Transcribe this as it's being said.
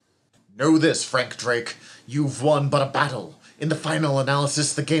Know this, Frank Drake. You've won but a battle. In the final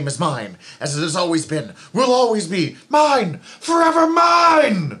analysis, the game is mine, as it has always been, will always be, mine, forever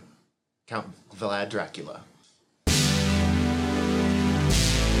mine! Count Vlad Dracula.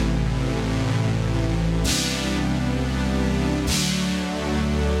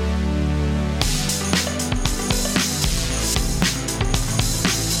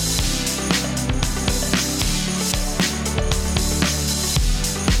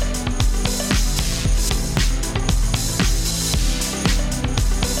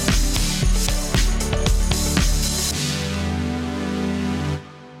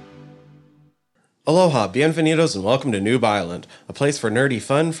 Aloha, bienvenidos, and welcome to Noob Island, a place for nerdy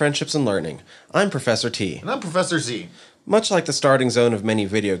fun, friendships, and learning. I'm Professor T. And I'm Professor Z. Much like the starting zone of many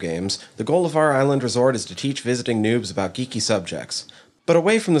video games, the goal of our island resort is to teach visiting noobs about geeky subjects. But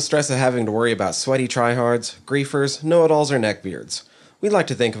away from the stress of having to worry about sweaty tryhards, griefers, know-it-alls, or neckbeards, we like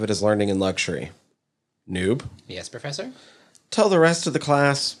to think of it as learning in luxury. Noob? Yes, Professor? Tell the rest of the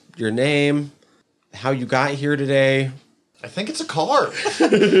class your name, how you got here today. I think it's a car.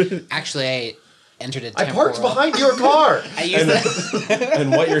 Actually, I entered a I temporal... parked behind your car. I used that. And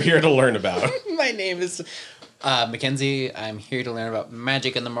what you're here to learn about. My name is Mackenzie. I'm here to learn about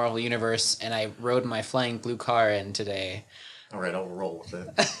magic in the Marvel Universe, and I rode my flying blue car in today. All right, I'll roll with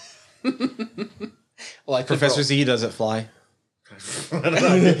it. Well, I Professor Z, does it fly?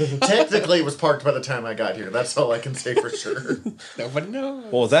 Technically, it was parked by the time I got here. That's all I can say for sure. Nobody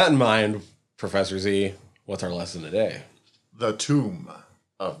knows. Well, with that in mind, Professor Z, what's our lesson today? The Tomb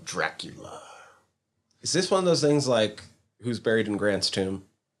of Dracula. Is this one of those things like who's buried in Grant's tomb?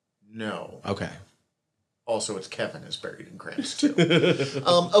 No. Okay. Also, it's Kevin is buried in Grant's tomb.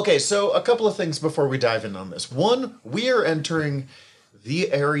 Okay, so a couple of things before we dive in on this. One, we are entering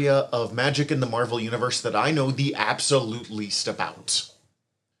the area of magic in the Marvel Universe that I know the absolute least about. I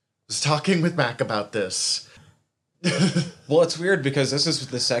was talking with Mac about this. Well, it's weird because this is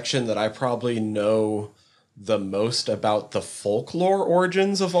the section that I probably know the most about the folklore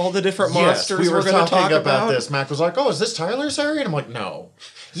origins of all the different monsters we were going to talk about this. Mac was like, "Oh, is this Tyler's area?" And I'm like, "No."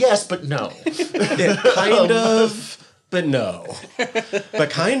 Yes, but no. Kind of, but no. But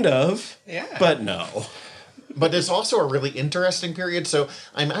kind of, Yeah. but no. But it's also a really interesting period, so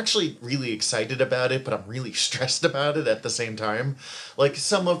I'm actually really excited about it, but I'm really stressed about it at the same time. Like,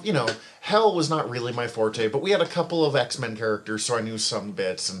 some of, Hell was not really my forte, but we had a couple of X-Men characters, so I knew some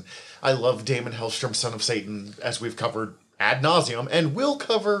bits, and I love Damon Hellstrom, Son of Satan, as we've covered ad nauseum, and will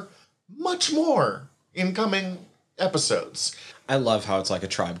cover much more in coming episodes. I love how it's like a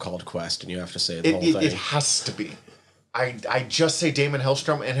Tribe Called Quest, and you have to say the whole thing. It has to be. I just say Damon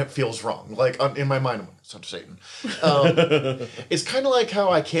Hellstrom and it feels wrong. Like, in my mind, I'm like, Son of Satan. It's kind of like how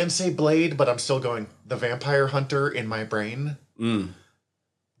I can say Blade, but I'm still going the Vampire Hunter in my brain.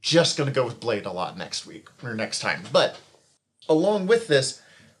 Just going to go with Blade a lot next week, or next time. But, along with this,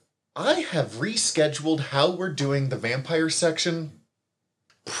 I have rescheduled how we're doing the vampire section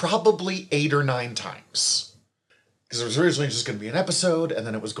probably 8 or 9 times. Because it was originally just going to be an episode, and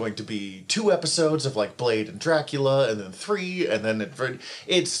then it was going to be 2 episodes of, like, Blade and Dracula, and then 3, and then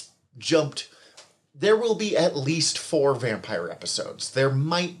it's jumped. There will be at least 4 vampire episodes. There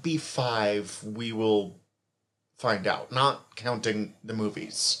might be 5, we will find out, not counting the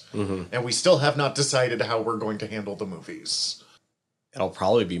movies. And we still have not decided how we're going to handle the movies. It'll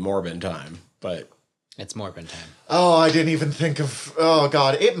probably be Morbin time, but... It's Morbin time. Oh, I didn't even think of... Oh,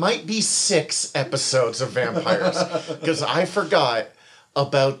 God. It might be 6 episodes of vampires. Because I forgot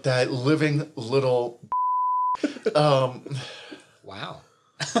about that living little... Wow.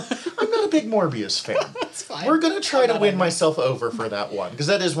 I'm not a big Morbius fan. That's fine. We're going to try to win myself over for that one. Because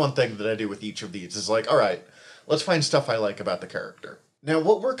that is one thing that I do with each of these. Is like, all right, let's find stuff I like about the character. Now,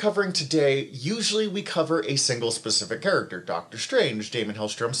 what we're covering today, usually we cover a single specific character. Doctor Strange, Damon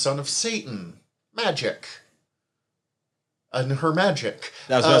Hellstrom, Son of Satan... Magic. And her magic.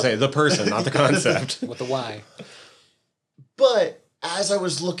 I was going to say, the person, not the concept. With the Y. But as I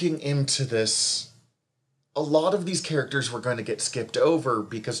was looking into this, a lot of these characters were going to get skipped over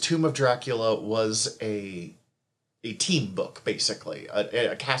because Tomb of Dracula was a team book, basically.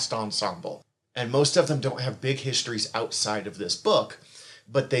 A cast ensemble. And most of them don't have big histories outside of this book,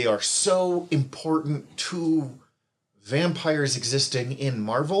 but they are so important to vampires existing in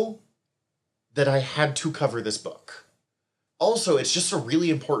Marvel that I had to cover this book. Also, it's just a really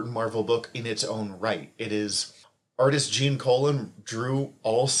important Marvel book in its own right. It is... Artist Gene Colan drew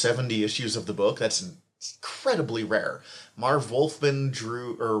all 70 issues of the book. That's incredibly rare. Marv Wolfman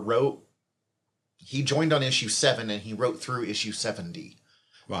wrote... He joined on issue 7, and he wrote through issue 70.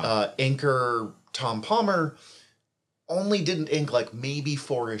 Wow. Anchor Tom Palmer only didn't ink like maybe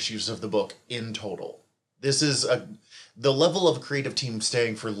 4 issues of the book in total. This is the level of a creative team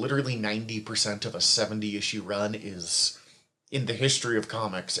staying for literally 90% of a 70-issue run is, in the history of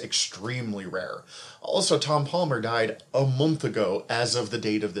comics, extremely rare. Also, Tom Palmer died a month ago as of the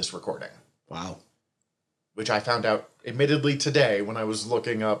date of this recording. Wow. Which I found out, admittedly, today when I was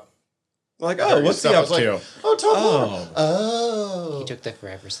looking up. Like, oh, what's he stuff. I up was like, to? oh, Tom Oh. Palmer. Oh. He took the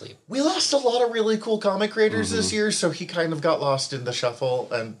forever sleep. We lost a lot of really cool comic creators this year, so he kind of got lost in the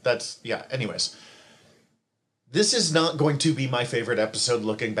shuffle, and that's, yeah, anyways. This is not going to be my favorite episode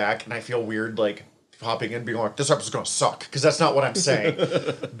looking back, and I feel weird, like, popping in being like, this episode's gonna suck, because that's not what I'm saying.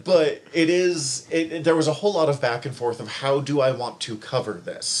 But there was a whole lot of back and forth of how do I want to cover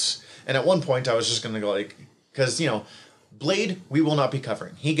this. And at one point I was just gonna go like, because, Blade, we will not be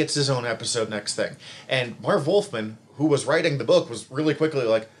covering. He gets his own episode next thing. And Marv Wolfman, who was writing the book, was really quickly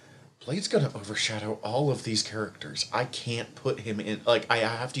like, Blade's going to overshadow all of these characters. I can't put him in... Like, I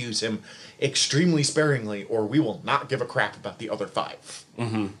have to use him extremely sparingly, or we will not give a crap about the other 5.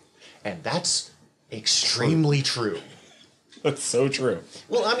 Mm-hmm. And that's extremely true. That's so true.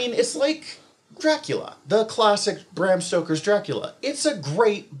 Well, I mean, it's like Dracula. The classic Bram Stoker's Dracula. It's a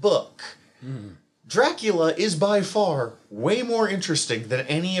great book. Dracula is by far way more interesting than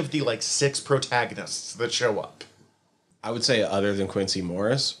any of the, 6 protagonists that show up. I would say other than Quincy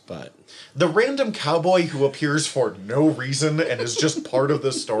Morris, but... The random cowboy who appears for no reason and is just part of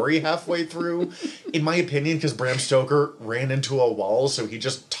the story halfway through, in my opinion, because Bram Stoker ran into a wall, so he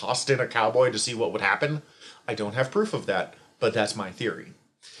just tossed in a cowboy to see what would happen. I don't have proof of that, but that's my theory.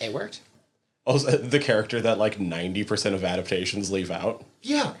 It worked. Also, the character that 90% of adaptations leave out.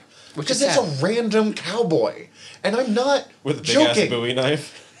 Yeah, Which because is it's sad. a random cowboy, and I'm not With a big-ass joking. Bowie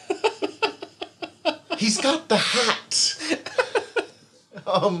knife. He's got the hat.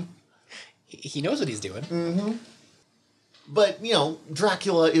 He knows what he's doing. But,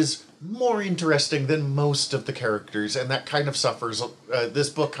 Dracula is more interesting than most of the characters, and that kind of suffers, this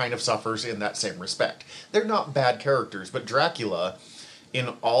book kind of suffers in that same respect. They're not bad characters, but Dracula, in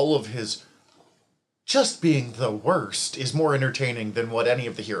all of his just being the worst, is more entertaining than what any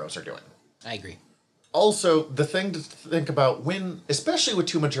of the heroes are doing. I agree. Also, the thing to think about especially with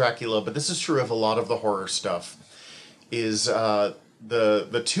Tomb of Dracula, but this is true of a lot of the horror stuff, is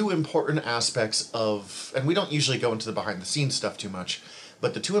the 2 important aspects of, and we don't usually go into the behind the scenes stuff too much,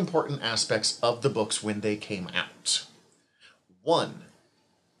 but the 2 important aspects of the books when they came out. 1,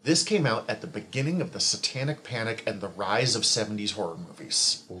 this came out at the beginning of the Satanic Panic and the rise of 70s horror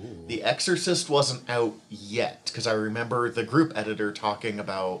movies. Ooh. The Exorcist wasn't out yet, because I remember the group editor talking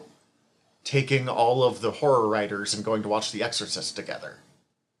about taking all of the horror writers and going to watch The Exorcist together.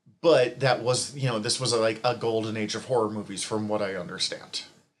 But that was, this was a golden age of horror movies from what I understand.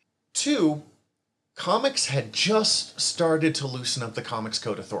 2, comics had just started to loosen up the Comics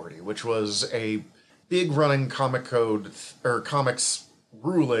Code Authority, which was a big running comic code, or comics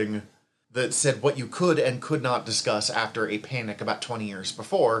ruling that said what you could and could not discuss after a panic about 20 years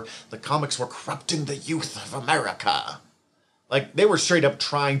before. The comics were corrupting the youth of America. They were straight up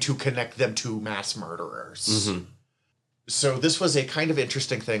trying to connect them to mass murderers. Mm-hmm. So this was a kind of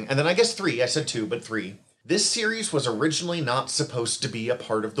interesting thing. And then I guess 3, I said 2, but 3. This series was originally not supposed to be a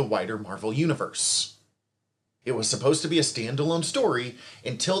part of the wider Marvel Universe. It was supposed to be a standalone story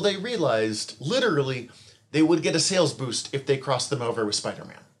until they realized, literally, they would get a sales boost if they crossed them over with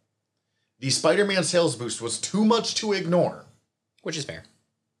Spider-Man. The Spider-Man sales boost was too much to ignore. Which is fair.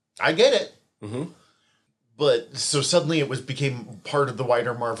 I get it. Mm-hmm. But so suddenly it became part of the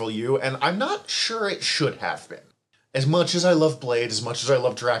wider Marvel U, and I'm not sure it should have been. As much as I love Blade, as much as I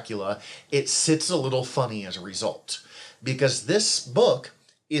love Dracula, it sits a little funny as a result. Because this book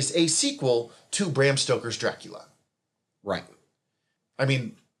is a sequel to Bram Stoker's Dracula. Right. I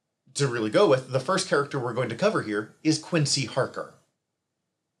mean, to really go with, the first character we're going to cover here is Quincy Harker.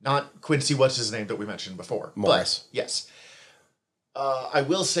 Not Quincy, what's his name that we mentioned before. Morris. But, yes. I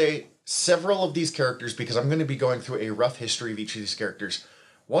will say several of these characters, because I'm going to be going through a rough history of each of these characters.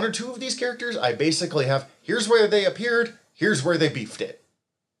 1 or 2 of these characters, I basically have, here's where they appeared, here's where they beefed it.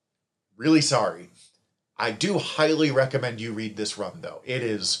 Really sorry. I do highly recommend you read this run, though. It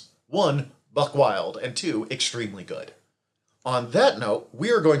is, 1, buck wild, and 2, extremely good. On that note,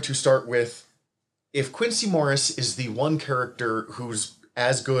 we are going to start with, if Quincy Morris is the one character who's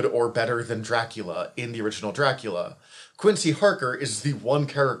as good or better than Dracula in the original Dracula, Quincy Harker is the one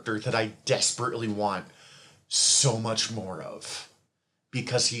character that I desperately want so much more of.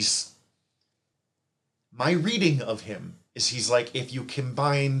 Because my reading of him is he's like if you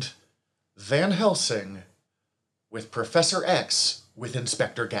combined Van Helsing with Professor X with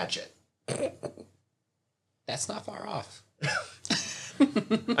Inspector Gadget. That's not far off.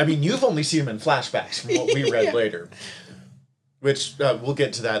 I mean, you've only seen him in flashbacks from what we read later. Which, we'll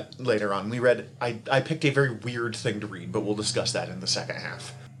get to that later on. I picked a very weird thing to read, but we'll discuss that in the second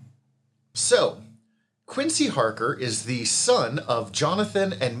half. So, Quincy Harker is the son of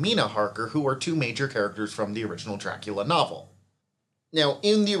Jonathan and Mina Harker, who are two major characters from the original Dracula novel. Now,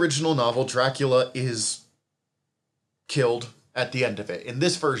 in the original novel, Dracula is killed at the end of it. In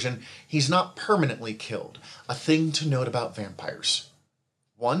this version, he's not permanently killed. A thing to note about vampires.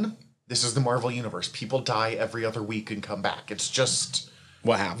 1, this is the Marvel Universe. People die every other week and come back. It's just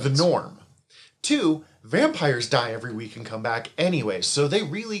What happens? the norm. 2, vampires die every week and come back anyway, so they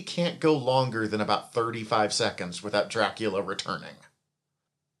really can't go longer than about 35 seconds without Dracula returning.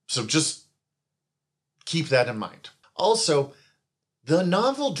 So just keep that in mind. Also, the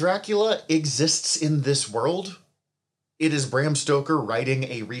novel Dracula exists in this world. It is Bram Stoker writing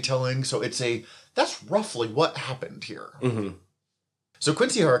a retelling, so that's roughly what happened here. Mm-hmm. So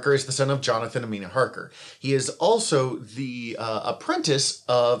Quincy Harker is the son of Jonathan and Mina Harker. He is also the apprentice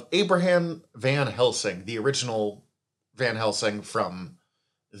of Abraham Van Helsing, the original Van Helsing from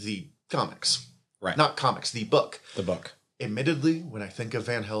the comics. Right. Not comics, the book. The book. Admittedly, when I think of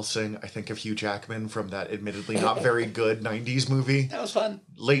Van Helsing, I think of Hugh Jackman from that admittedly not very good 90s movie. That was fun.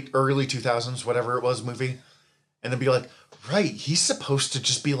 Early 2000s, whatever it was, movie. And then be like, right, he's supposed to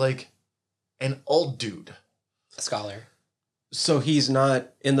just be like an old dude. A scholar. So he's not,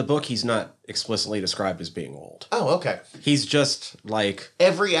 in the book, he's not explicitly described as being old. Oh, okay. He's just like...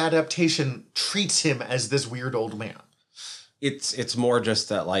 Every adaptation treats him as this weird old man. It's more just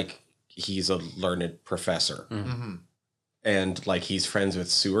that, like, he's a learned professor. Mm-hmm. And, like, he's friends with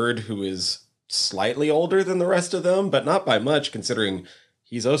Seward, who is slightly older than the rest of them, but not by much, considering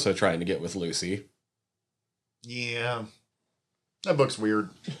he's also trying to get with Lucy. Yeah. That book's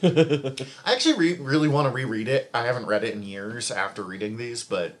weird. I actually really want to reread it. I haven't read it in years after reading these,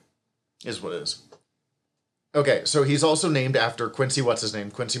 but is what it is. Okay, so he's also named after Quincy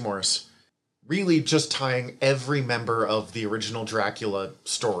Morris. Really just tying every member of the original Dracula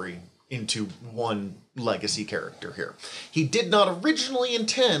story into one legacy character here. He did not originally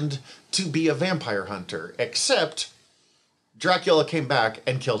intend to be a vampire hunter, except Dracula came back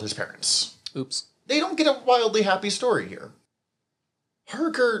and killed his parents. Oops. They don't get a wildly happy story here.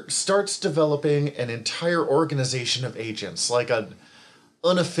 Harker starts developing an entire organization of agents, like an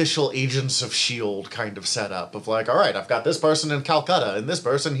unofficial Agents of S.H.I.E.L.D. kind of setup of like, all right, I've got this person in Calcutta and this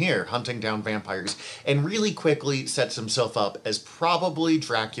person here hunting down vampires, and really quickly sets himself up as probably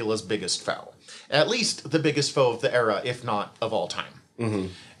Dracula's biggest foe. At least the biggest foe of the era, if not of all time. Mm-hmm.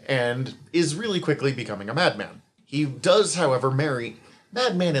 And is really quickly becoming a madman. He does, however, marry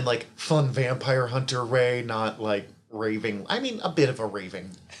madman in like fun vampire hunter way, not like raving, I mean, a bit of a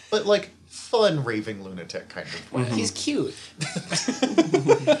raving, but like fun raving lunatic kind of way. He's cute.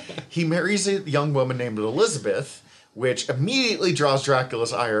 He marries a young woman named Elizabeth, which immediately draws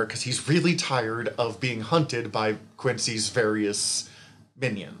Dracula's ire because he's really tired of being hunted by Quincy's various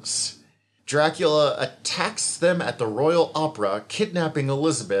minions. Dracula attacks them at the Royal Opera, kidnapping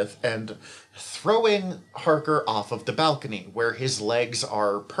Elizabeth and throwing Harker off of the balcony, where his legs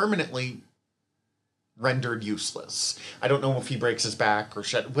are permanently rendered useless. I don't know if he breaks his back or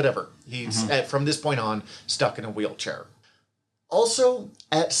whatever. He's, from this point on, stuck in a wheelchair. Also,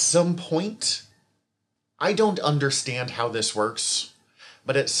 at some point, I don't understand how this works,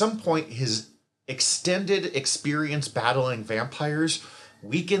 but at some point, his extended experience battling vampires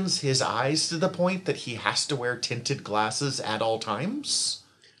weakens his eyes to the point that he has to wear tinted glasses at all times.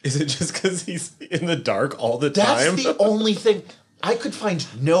 Is it just because he's in the dark all the time? That's the only thing. I could find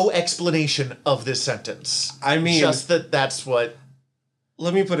no explanation of this sentence. I mean, just that's what...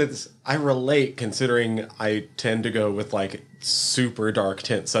 Let me put it this. I relate, considering I tend to go with, like, super dark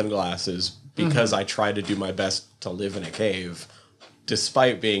tint sunglasses because I try to do my best to live in a cave,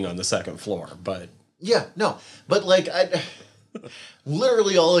 despite being on the second floor, but... Yeah, no. But, like,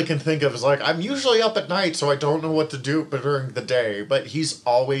 literally all I can think of is, like, I'm usually up at night, so I don't know what to do during the day, but he's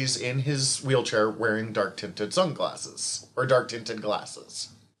always in his wheelchair wearing dark-tinted sunglasses, or dark-tinted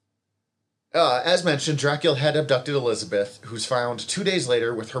glasses. As mentioned, Dracula had abducted Elizabeth, who's found 2 days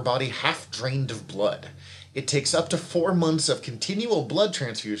later with her body half drained of blood. It takes up to 4 months of continual blood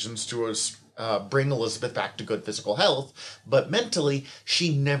transfusions to bring Elizabeth back to good physical health, but mentally,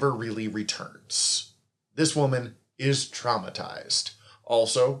 she never really returns. This woman is traumatized.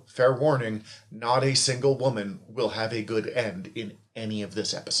 Also, fair warning, not a single woman will have a good end in any of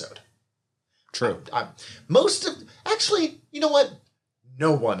this episode. True. Actually, you know what?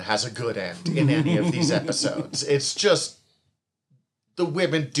 No one has a good end in any of these episodes. It's just, the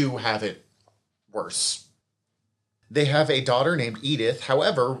women do have it worse. They have a daughter named Edith.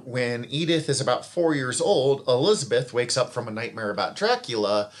 However, when Edith is about 4 years old, Elizabeth wakes up from a nightmare about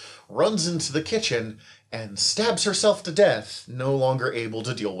Dracula, runs into the kitchen, and stabs herself to death, no longer able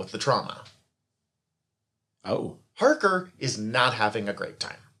to deal with the trauma. Oh. Harker is not having a great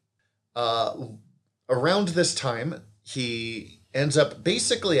time. Around this time, he ends up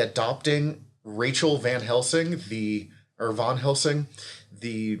basically adopting Rachel Van Helsing, Von Helsing,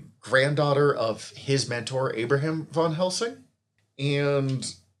 the granddaughter of his mentor, Abraham Von Helsing,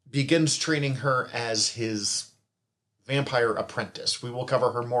 and begins training her as his vampire apprentice. We will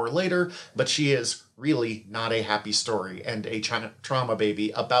cover her more later, but she is really not a happy story and a trauma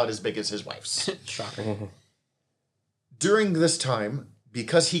baby about as big as his wife's. Shocker. During this time,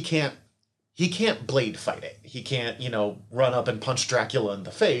 because he can't blade fight it. He can't, run up and punch Dracula in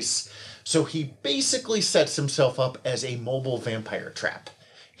the face. So he basically sets himself up as a mobile vampire trap.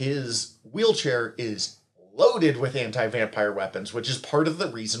 His wheelchair is loaded with anti-vampire weapons, which is part of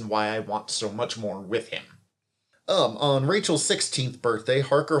the reason why I want so much more with him. On Rachel's 16th birthday,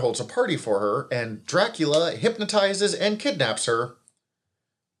 Harker holds a party for her, and Dracula hypnotizes and kidnaps her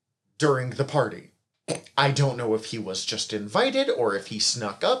during the party. I don't know if he was just invited or if he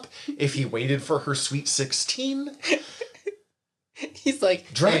snuck up, if he waited for her sweet 16. He's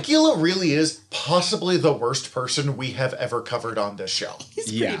like... Dracula really is possibly the worst person we have ever covered on this show. He's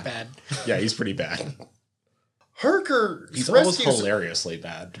pretty bad. Yeah, he's pretty bad. Harker He's almost hilariously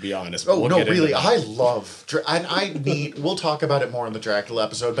bad, to be honest. Oh, no, really. I love... we'll talk about it more in the Dracula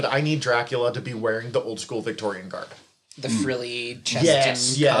episode, but I need Dracula to be wearing the old school Victorian garb. The frilly chest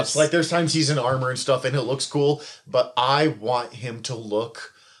and cuffs. Like, there's times he's in armor and stuff, and it looks cool, but I want him to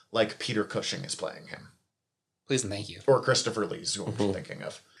look like Peter Cushing is playing him. Please and thank you. Or Christopher Lee is who I'm thinking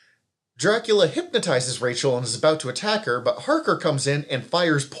of. Dracula hypnotizes Rachel and is about to attack her, but Harker comes in and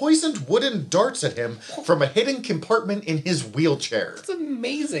fires poisoned wooden darts at him from a hidden compartment in his wheelchair. It's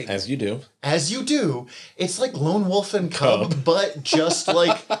amazing. As you do. As you do. It's like Lone Wolf and Cub, but just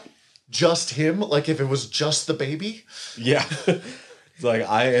like... just him, like if it was just the baby. Yeah. It's like,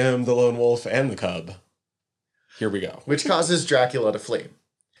 I am the lone wolf and the cub. Here we go. Which causes Dracula to flee.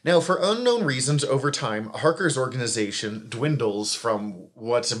 Now, for unknown reasons, over time, Harker's organization dwindles from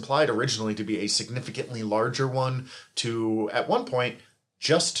what's implied originally to be a significantly larger one to, at one point,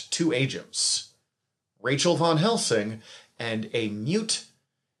 just 2 agents. Rachel Von Helsing and a mute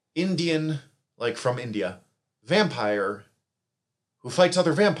Indian, like from India, vampire who fights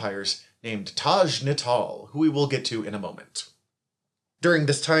other vampires named Taj Nital, who we will get to in a moment. During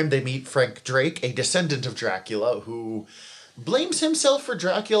this time, they meet Frank Drake, a descendant of Dracula, who blames himself for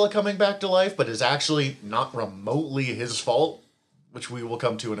Dracula coming back to life, but is actually not remotely his fault, which we will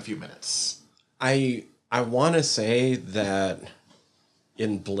come to in a few minutes. I want to say that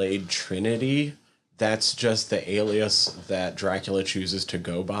in Blade Trinity, that's just the alias that Dracula chooses to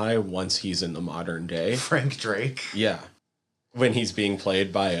go by once he's in the modern day. Frank Drake. Yeah. When he's being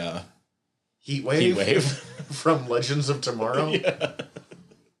played by Heatwave from Legends of Tomorrow. Yeah.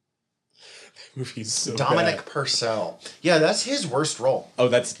 Movie's so Dominic bad. Purcell. Yeah, that's his worst role. Oh,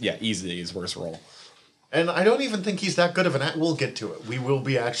 that's easily his worst role. And I don't even think he's that good of an actor. We'll get to it. We will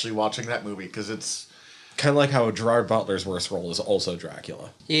be actually watching that movie because it's kind of like how Gerard Butler's worst role is also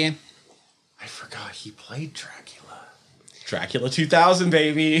Dracula. Yeah. I forgot he played Dracula. Dracula 2000,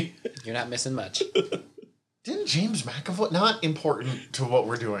 baby. You're not missing much. Didn't James McAvoy... Not important to what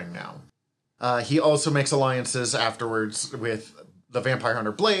we're doing now. He also makes alliances afterwards with the vampire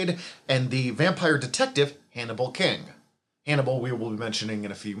hunter Blade and the vampire detective Hannibal King. Hannibal we will be mentioning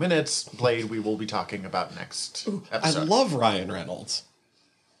in a few minutes. Blade we will be talking about next episode. I love Ryan Reynolds.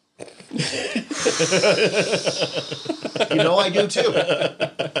 You know I do too.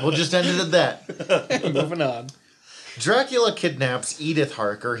 We'll just end it at that. Moving on. Dracula kidnaps Edith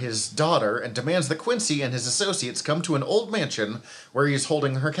Harker, his daughter, and demands that Quincy and his associates come to an old mansion where he is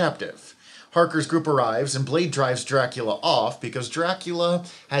holding her captive. Harker's group arrives, and Blade drives Dracula off because Dracula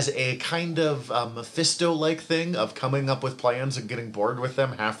has a kind of Mephisto-like thing of coming up with plans and getting bored with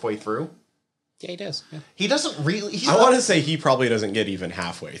them halfway through. Yeah, he does. Yeah. He doesn't really... I want to say he probably doesn't get even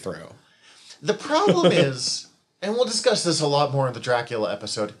halfway through. The problem is, and we'll discuss this a lot more in the Dracula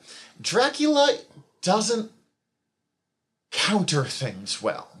episode, Dracula doesn't counter things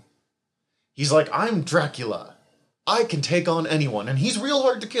well. He's like, I'm Dracula. I can take on anyone, and he's real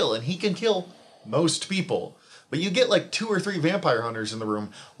hard to kill, and he can kill most people. But you get like 2 or 3 vampire hunters in the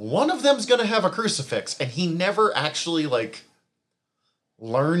room, one of them's gonna have a crucifix, and he never actually, like,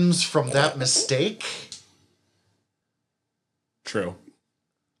 learns from that mistake. True.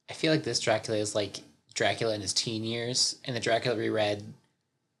 I feel like this Dracula is like Dracula in his teen years, and the Dracula we read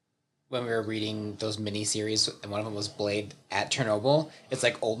when we were reading those mini-series, and one of them was Blade at Chernobyl. It's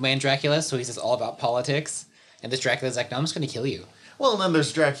like old man Dracula, so he says all about politics. And this Dracula's like, no, I'm just going to kill you. Well, and then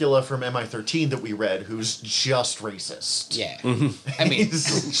there's Dracula from MI13 that we read, who's just racist. Yeah. I mean,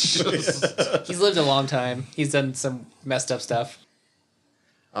 he's lived a long time. He's done some messed up stuff.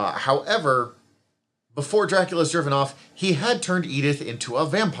 However, before Dracula's driven off, he had turned Edith into a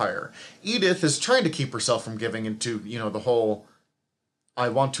vampire. Edith is trying to keep herself from giving into, the whole I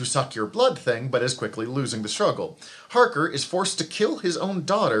want to suck your blood thing, but is quickly losing the struggle. Harker is forced to kill his own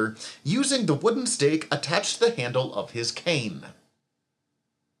daughter using the wooden stake attached to the handle of his cane.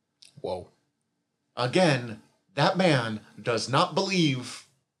 Whoa. Again, that man does not believe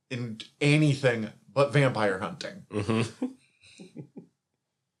in anything but vampire hunting. Mm-hmm.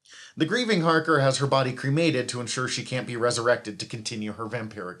 The grieving Harker has her body cremated to ensure she can't be resurrected to continue her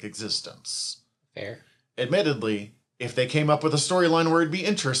vampiric existence. Fair. Admittedly, if they came up with a storyline where it'd be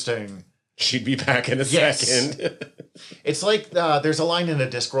interesting... She'd be back in a second. It's like there's a line in a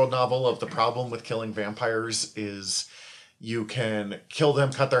Discworld novel of the problem with killing vampires is you can kill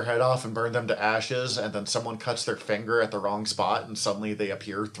them, cut their head off, and burn them to ashes, and then someone cuts their finger at the wrong spot, and suddenly they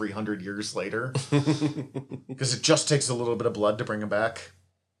appear 300 years later. Because it just takes a little bit of blood to bring them back.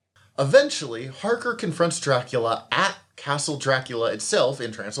 Eventually, Harker confronts Dracula at Castle Dracula itself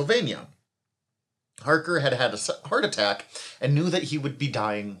in Transylvania. Harker had had a heart attack and knew that he would be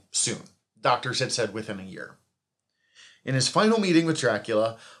dying soon. Doctors had said within a year. In his final meeting with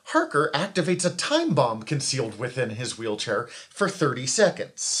Dracula, Harker activates a time bomb concealed within his wheelchair for 30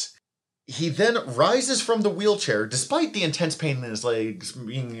 seconds. He then rises from the wheelchair, despite the intense pain in his legs,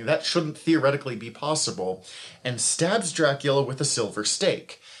 meaning that shouldn't theoretically be possible, and stabs Dracula with a silver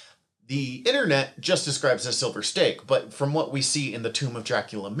stake. The internet just describes a silver stake, but from what we see in the Tomb of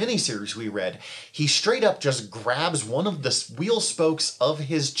Dracula miniseries we read, he straight up just grabs one of the wheel spokes of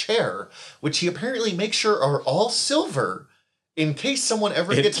his chair, which he apparently makes sure are all silver, in case someone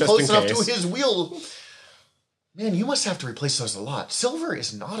ever gets close enough to his wheel. Man, you must have to replace those a lot. Silver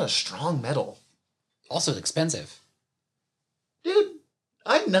is not a strong metal. Also expensive. Dude,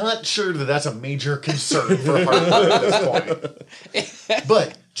 I'm not sure that that's a major concern for Harker at this point.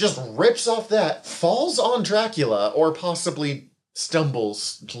 But just rips off that, falls on Dracula, or possibly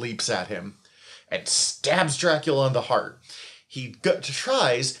stumbles, leaps at him, and stabs Dracula in the heart. He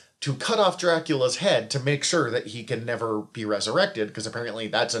tries to cut off Dracula's head to make sure that he can never be resurrected, because apparently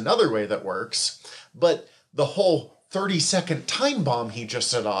that's another way that works. But the whole 30-second time bomb he just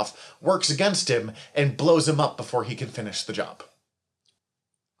set off works against him and blows him up before he can finish the job.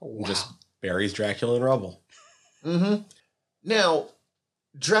 Wow. Just buries Dracula in rubble. Mm-hmm. Now,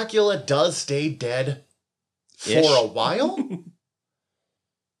 Dracula does stay dead for a while.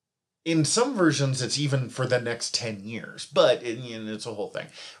 In some versions, it's even for the next 10 years, but it's a whole thing.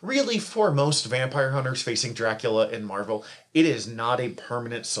 Really, for most vampire hunters facing Dracula in Marvel, it is not a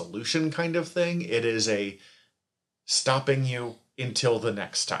permanent solution kind of thing. It is a stopping you until the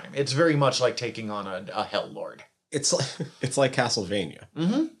next time. It's very much like taking on a Hell Lord. It's like Castlevania.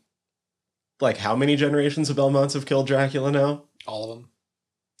 Mm-hmm. Like, how many generations of Belmonts have killed Dracula now? All of them.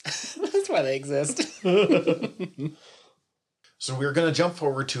 That's why they exist. So we're going to jump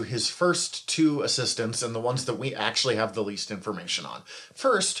forward to his first two assistants and the ones that we actually have the least information on.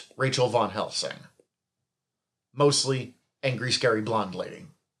 First, Rachel Von Helsing. Mostly angry, scary blonde lady.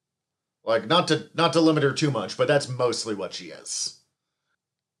 Like, not to limit her too much, but that's mostly what she is.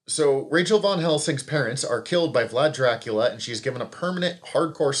 So, Rachel Von Helsing's parents are killed by Vlad Dracula, and she's given a permanent,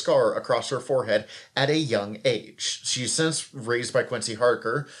 hardcore scar across her forehead at a young age. She's since raised by Quincy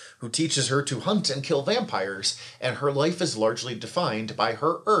Harker, who teaches her to hunt and kill vampires, and her life is largely defined by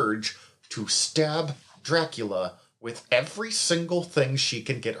her urge to stab Dracula with every single thing she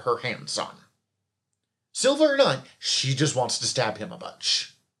can get her hands on. Silver or not, she just wants to stab him a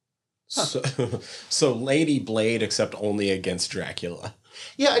bunch. So Lady Blade, except only against Dracula.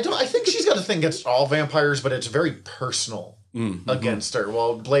 Yeah, I think she's got a thing against all vampires, but it's very personal against her.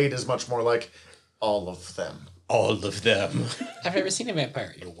 While Blade is much more like all of them. All of them. I've never seen a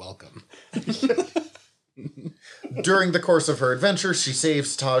vampire. You're welcome. During the course of her adventure, she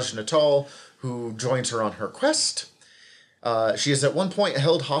saves Taj Natal, who joins her on her quest. She is at one point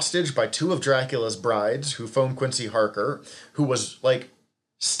held hostage by two of Dracula's brides, who phone Quincy Harker, who was like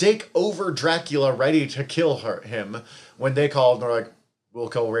stake over Dracula, ready to kill him. When they called, they're like, "We'll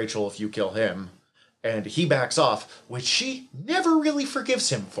kill Rachel if you kill him." And he backs off, which she never really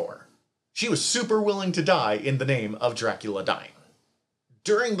forgives him for. She was super willing to die in the name of Dracula dying.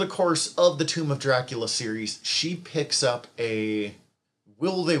 During the course of the Tomb of Dracula series, she picks up a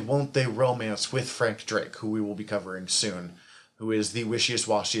will they, won't they romance with Frank Drake, who we will be covering soon, who is the wishiest,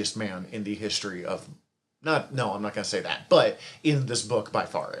 washiest man in the history of... I'm not going to say that, but in this book by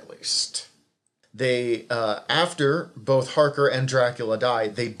far, at least. They, after both Harker and Dracula die,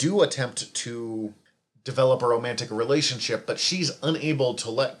 they do attempt to develop a romantic relationship, but she's unable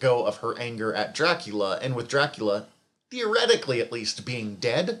to let go of her anger at Dracula, and with Dracula, theoretically at least, being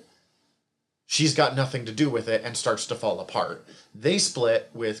dead, she's got nothing to do with it and starts to fall apart. They split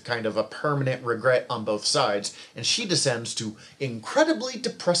with kind of a permanent regret on both sides, and she descends to incredibly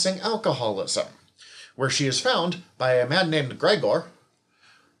depressing alcoholism, where she is found by a man named Gregor,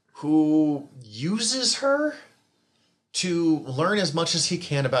 who uses her to learn as much as he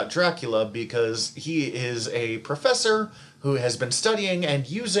can about Dracula because he is a professor who has been studying and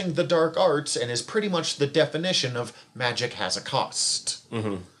using the dark arts and is pretty much the definition of magic has a cost.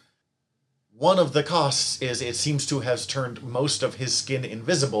 Mm-hmm. One of the costs is it seems to have turned most of his skin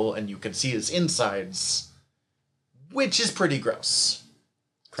invisible and you can see his insides, which is pretty gross.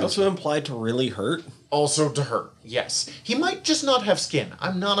 It's also implied to really hurt. Also to hurt, yes. He might just not have skin.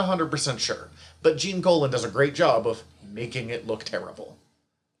 I'm not 100% sure. But Gene Colan does a great job of making it look terrible.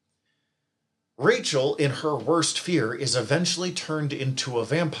 Rachel, in her worst fear, is eventually turned into a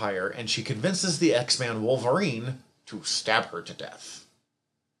vampire, and she convinces the X-Man Wolverine to stab her to death.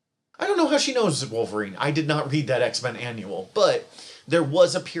 I don't know how she knows Wolverine. I did not read that X-Men annual, but there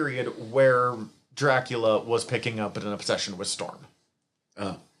was a period where Dracula was picking up an obsession with Storm.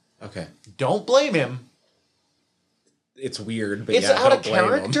 Oh, okay. Don't blame him. It's weird, but it's yeah, out of don't blame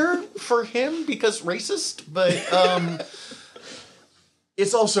character him. for him because racist, but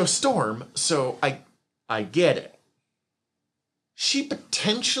it's also Storm, so I get it. She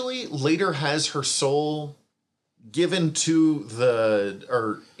potentially later has her soul given to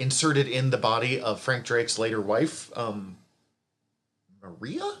or inserted in the body of Frank Drake's later wife,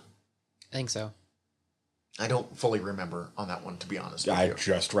 Maria? I think so. I don't fully remember on that one, to be honest with you. I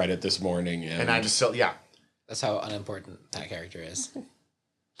just read it this morning. And I just still, yeah. That's how unimportant that character is.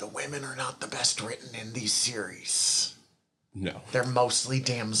 The women are not the best written in these series. No. They're mostly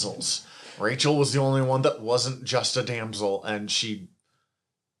damsels. Rachel was the only one that wasn't just a damsel, and she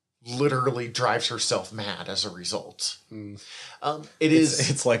literally drives herself mad as a result.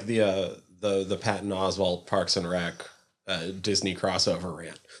 It's like the Patton Oswalt Parks and Rec Disney crossover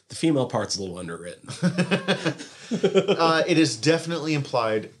rant. The female part's a little underwritten. It is definitely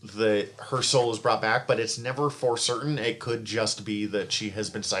implied that her soul is brought back, but it's never for certain. It could just be that she has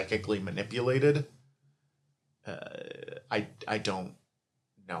been psychically manipulated. I don't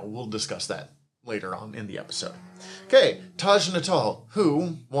know. We'll discuss that later on in the episode. Okay, Taj Natal,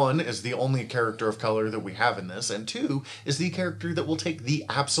 who, one, is the only character of color that we have in this, and two, is the character that will take the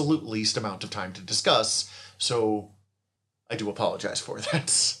absolute least amount of time to discuss, so I do apologize for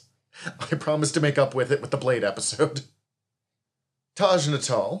that. I promise to make up with it with the Blade episode. Taj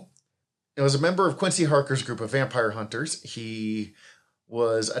Natal was a member of Quincy Harker's group of vampire hunters. He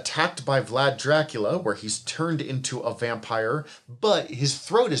was attacked by Vlad Dracula, where he's turned into a vampire, but his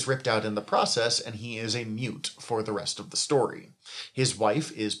throat is ripped out in the process, and he is a mute for the rest of the story. His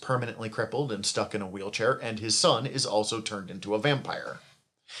wife is permanently crippled and stuck in a wheelchair, and his son is also turned into a vampire.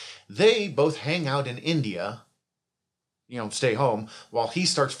 They both hang out in India, stay home, while he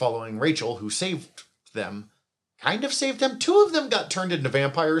starts following Rachel, who saved them. Kind of saved them. Two of them got turned into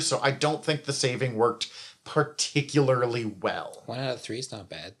vampires, so I don't think the saving worked particularly well. 1 out of 3 is not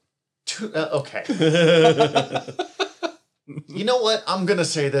bad. Okay. You know what? I'm going to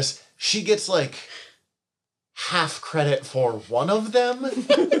say this. She gets half credit for one of them.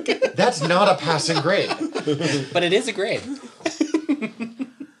 That's not a passing grade. But it is a grade.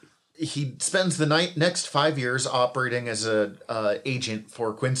 He spends the next 5 years operating as an agent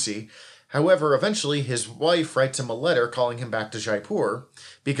for Quincy. However, eventually his wife writes him a letter calling him back to Jaipur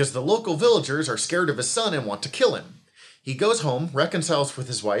because the local villagers are scared of his son and want to kill him. He goes home, reconciles with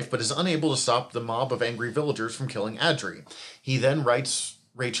his wife, but is unable to stop the mob of angry villagers from killing Adri. He then writes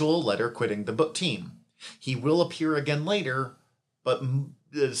Rachel a letter quitting the book team. He will appear again later, but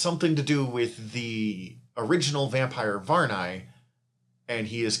something to do with the original vampire Varnai, and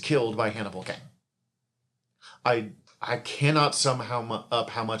he is killed by Hannibal Kang. I cannot sum up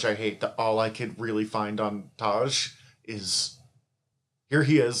how much I hate that all I could really find on Taj is here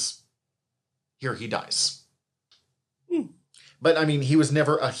he is, here he dies. But I mean, he was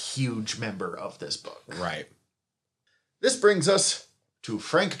never a huge member of this book. Right. This brings us to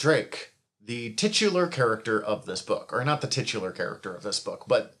Frank Drake, the titular character of this book. Or not the titular character of this book,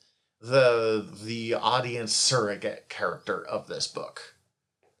 but the audience surrogate character of this book.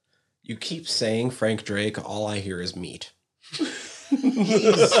 You keep saying Frank Drake, all I hear is meat.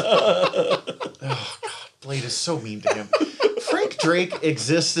 Oh, God, Blade is so mean to him. Drake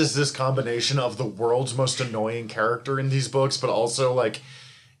exists as this combination of the world's most annoying character in these books, but also, like,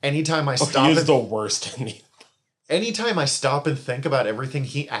 anytime I stop He is the worst in the... anytime I stop and think about everything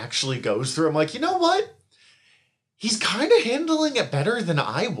he actually goes through, I'm like, you know what? He's kind of handling it better than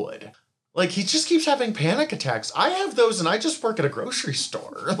I would. Like, he just keeps having panic attacks. I have those and I just work at a grocery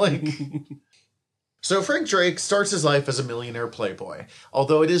store. Like, so Frank Drake starts his life as a millionaire playboy.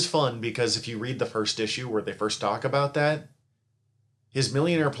 Although it is fun because if you read the first issue where they first talk about that, his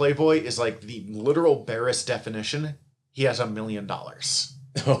millionaire playboy is like the literal barest definition. He has $1 million.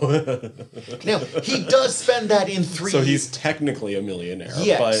 Now, he does spend that in 3 So he's technically a millionaire,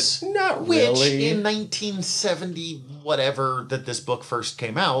 yes, but not which really. in 1970, whatever that this book first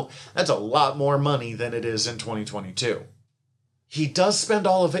came out, that's a lot more money than it is in 2022. He does spend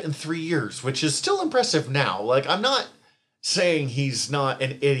all of it in 3 years, which is still impressive now. Like, I'm not saying he's not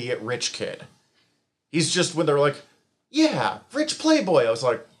an idiot rich kid. He's just, when they're like, yeah, rich playboy, I was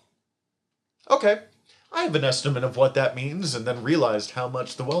like, okay. I have an estimate of what that means, and then realized how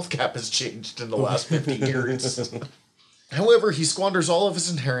much the wealth gap has changed in the last 50 years. However, he squanders all of his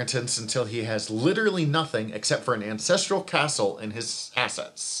inheritance until he has literally nothing except for an ancestral castle and his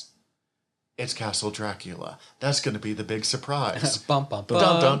assets. It's Castle Dracula. That's going to be the big surprise. Bum, bum, bum.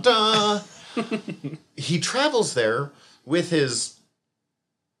 Dun, dun, dun. He travels there with his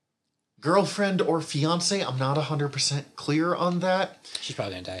girlfriend or fiance. I'm not 100% clear on that. She's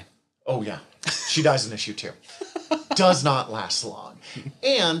probably gonna die. Oh, yeah. She dies in issue 2. Does not last long.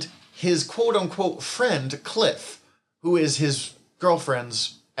 And his quote-unquote friend, Cliff, who is his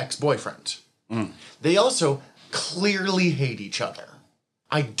girlfriend's ex-boyfriend. They also clearly hate each other.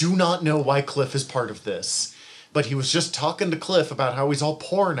 I do not know why Cliff is part of this, but he was just talking to Cliff about how he's all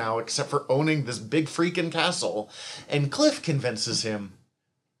poor now except for owning this big freaking castle, and Cliff convinces him,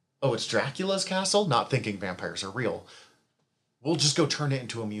 oh, it's Dracula's castle? Not thinking vampires are real. We'll just go turn it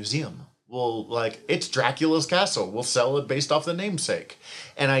into a museum. We'll, like, it's Dracula's castle. We'll sell it based off the namesake.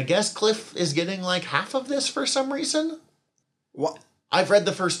 And I guess Cliff is getting, like, half of this for some reason? What? I've read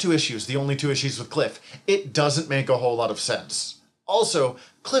the first 2 issues, the only 2 issues with Cliff. It doesn't make a whole lot of sense. Also,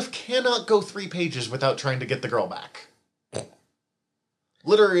 Cliff cannot go 3 pages without trying to get the girl back.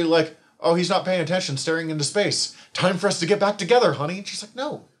 Literally, like, oh, he's not paying attention, staring into space. Time for us to get back together, honey. And she's like,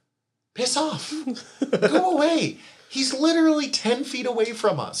 no, piss off. Go away. He's literally 10 feet away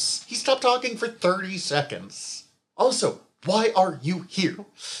from us. He stopped talking for 30 seconds. Also, why are you here?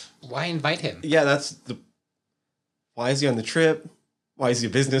 Why invite him? Yeah, that's the... Why is he on the trip? Why is he a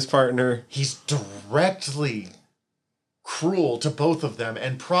business partner? He's directly cruel to both of them,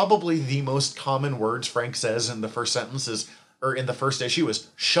 and probably the most common words Frank says in the first sentence is, or in the first issue is,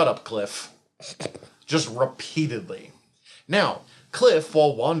 shut up, Cliff. Just repeatedly. Now, Cliff,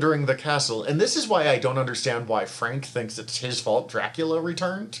 while wandering the castle, and this is why I don't understand why Frank thinks it's his fault Dracula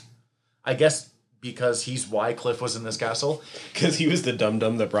returned. I guess because he's why Cliff was in this castle. Because he was the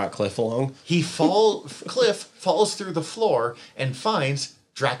dum-dum that brought Cliff along. Cliff falls through the floor and finds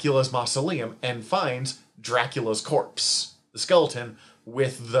Dracula's mausoleum and finds Dracula's corpse, the skeleton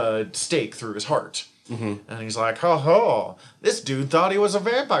with the stake through his heart. And he's like, ho ho, this dude thought he was a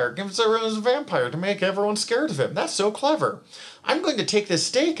vampire. Gives everyone as a vampire to make everyone scared of him. That's so clever. I'm going to take this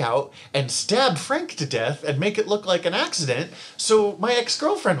stake out and stab Frank to death and make it look like an accident so my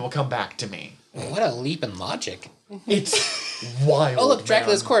ex-girlfriend will come back to me. What a leap in logic. It's wild. Oh, look,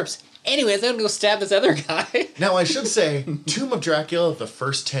 Dracula's man. corpse. Anyways, I'm gonna go stab this other guy. Now, I should say, Tomb of Dracula, the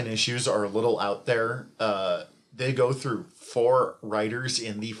first 10 issues are a little out there. They go through 4 writers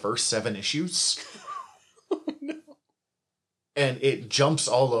in the first 7 issues. And it jumps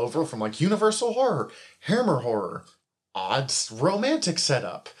all over from like Universal Horror, Hammer Horror, odds romantic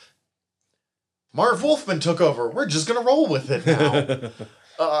setup. Marv Wolfman took over. We're just gonna roll with it now.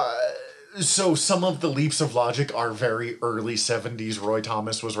 So some of the leaps of logic are very early 70s. Roy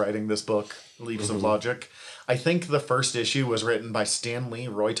Thomas was writing this book, Leaps of Logic. I think the first issue was written by Stan Lee,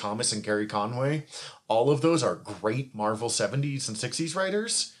 Roy Thomas, and Gary Conway. All of those are great Marvel 70s and 60s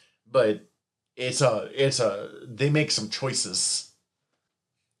writers, but they make some choices.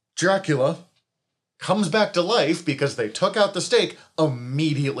 Dracula comes back to life because they took out the stake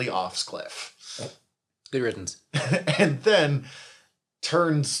immediately off Cliff. Good riddance. And then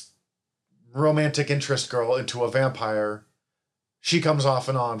turns romantic interest girl into a vampire. She comes off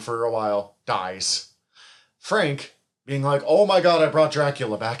and on for a while, dies. Frank, being like, oh my god, I brought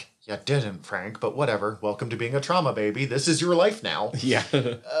Dracula back. You didn't, Frank, but whatever. Welcome to being a trauma baby. This is your life now. Yeah.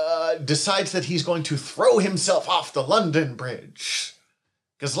 Decides that he's going to throw himself off the London Bridge.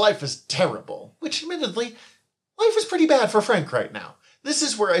 Because life is terrible. Which, admittedly, life is pretty bad for Frank right now. This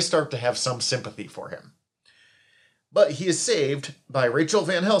is where I start to have some sympathy for him. But he is saved by Rachel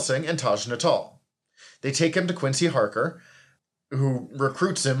Van Helsing and Taj Natal. They take him to Quincy Harker, who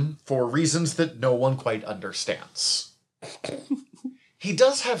recruits him for reasons that no one quite understands. He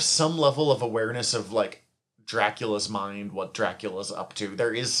does have some level of awareness of, like, Dracula's mind, what Dracula's up to.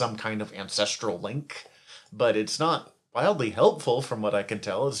 There is some kind of ancestral link, but it's not wildly helpful from what I can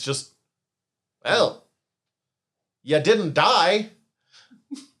tell. It's just, well, you didn't die.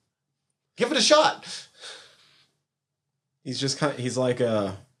 Give it a shot. He's just kind. He's like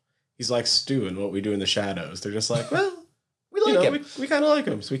Stu in What We Do in the Shadows. They're just like, well, We like him. we kind of like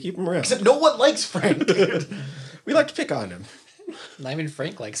him, so we keep him around. Except no one likes Frank. We like to pick on him. Not even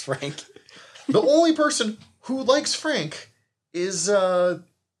Frank likes Frank. The only person who likes Frank is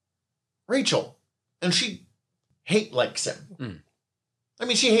Rachel. And she likes him. Mm. I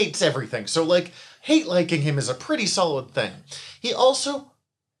mean, she hates everything. So, like, liking him is a pretty solid thing. He also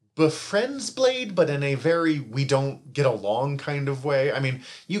befriends Blade, but in a very we don't get along kind of way. I mean,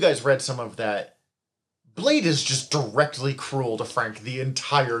 you guys read some of that. Blade is just directly cruel to Frank the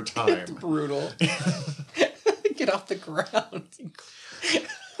entire time. Brutal. Get off the ground.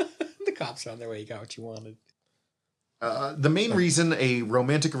 The cops are on their way. You got what you wanted. The main reason a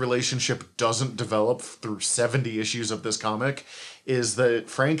romantic relationship doesn't develop through 70 issues of this comic is that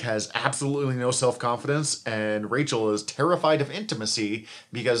Frank has absolutely no self-confidence and Rachel is terrified of intimacy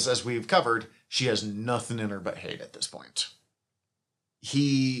because, as we've covered, she has nothing in her but hate at this point.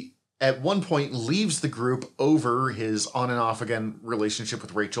 He, at one point, leaves the group over his on and off again relationship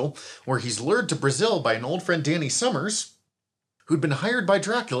with Rachel, where he's lured to Brazil by an old friend, Danny Summers, who'd been hired by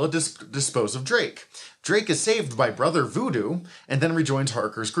Dracula to dispose of Drake. Drake is saved by Brother Voodoo and then rejoins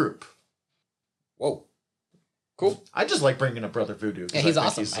Harker's group. Whoa. Cool. I just like bringing up Brother Voodoo. Yeah, he's I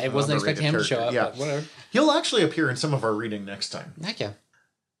think awesome. I an wasn't underrated expecting him to show character. up, but whatever. He'll actually appear in some of our reading next time. Heck yeah.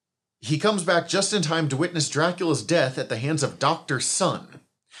 He comes back just in time to witness Dracula's death at the hands of Dr. Sun.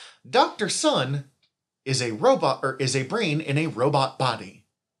 Dr. Sun is a robot, or is a brain in a robot body.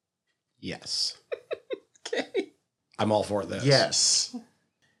 Yes. Okay. I'm all for this. Yes.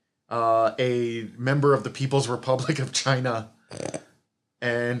 A member of the People's Republic of China.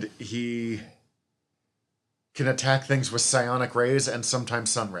 And he can attack things with psionic rays and sometimes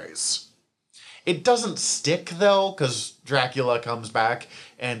sun rays. It doesn't stick, though, because Dracula comes back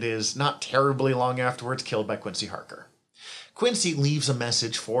and is not terribly long afterwards killed by Quincy Harker. Quincy leaves a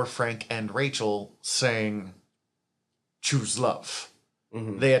message for Frank and Rachel saying, choose love.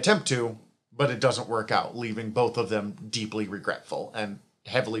 Mm-hmm. They attempt to, but it doesn't work out, leaving both of them deeply regretful and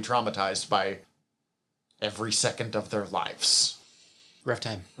heavily traumatized by every second of their lives. Rough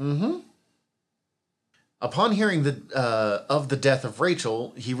time. Mm-hmm. Upon hearing of the death of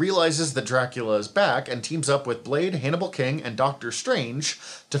Rachel, he realizes that Dracula is back and teams up with Blade, Hannibal King, and Doctor Strange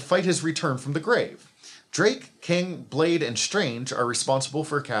to fight his return from the grave. Drake, King, Blade, and Strange are responsible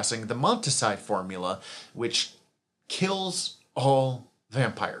for casting the Monticide formula, which kills all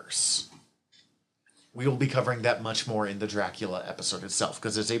vampires. We will be covering that much more in the Dracula episode itself,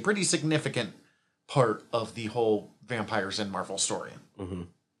 because it's a pretty significant part of the whole vampires in Marvel story. Mm-hmm.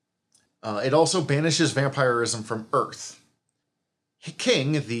 It also banishes vampirism from Earth.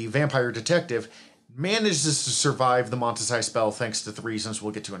 King, the vampire detective, manages to survive the Monticide spell thanks to the reasons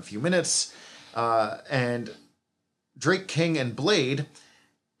we'll get to in a few minutes. And Drake, King, and Blade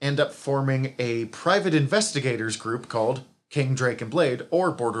end up forming a private investigators group called King, Drake, and Blade,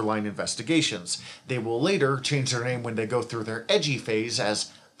 or Borderline Investigations. They will later change their name when they go through their edgy phase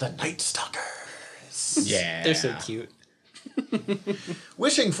as the Night Stalkers. Yeah. They're so cute.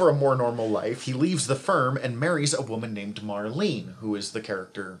 Wishing for a more normal life, he leaves the firm and marries a woman named Marlene, who is the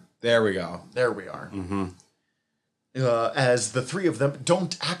character. There we go. There we are. Mm-hmm. As the three of them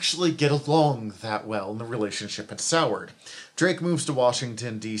don't actually get along that well, and the relationship had soured. Drake moves to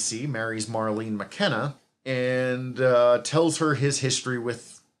Washington, D.C., marries Marlene McKenna, and tells her his history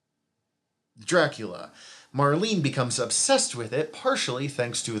with Dracula. Marlene becomes obsessed with it, partially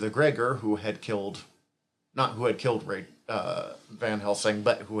thanks to the Gregor, who had killed... Not who had killed Van Helsing,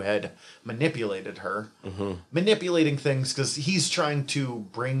 but who had manipulated her. Mm-hmm. Manipulating things because he's trying to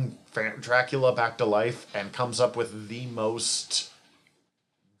bring Dracula back to life and comes up with the most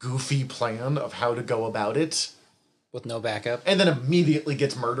goofy plan of how to go about it. With no backup. And then immediately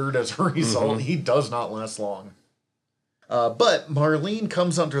gets murdered as a result. Mm-hmm. He does not last long. But Marlene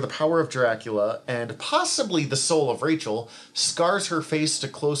comes under the power of Dracula, and possibly the soul of Rachel scars her face to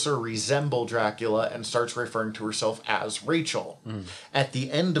closer resemble Dracula and starts referring to herself as Rachel. Mm. At the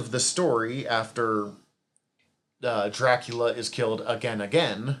end of the story, after Dracula is killed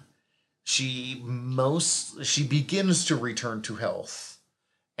again, she begins to return to health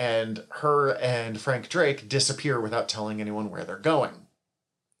and her and Frank Drake disappear without telling anyone where they're going.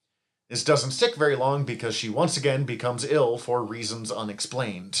 This doesn't stick very long because she once again becomes ill for reasons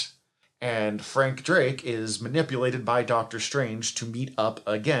unexplained. And Frank Drake is manipulated by Doctor Strange to meet up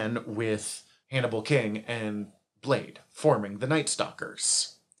again with Hannibal King and Blade, forming the Night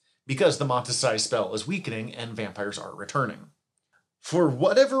Stalkers. Because the Montasai spell is weakening and vampires are returning. For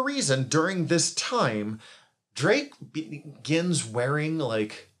whatever reason, during this time, Drake begins wearing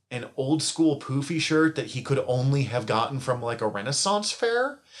like an old school poofy shirt that he could only have gotten from like a Renaissance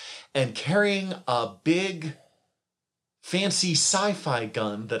fair, and carrying a big fancy sci-fi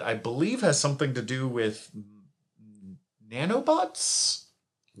gun that I believe has something to do with nanobots?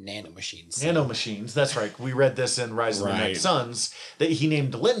 Nanomachines. Nanomachines, that's right. We read this in Rise of the Night Suns, that he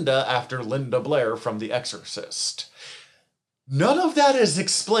named Linda after Linda Blair from The Exorcist. None of that is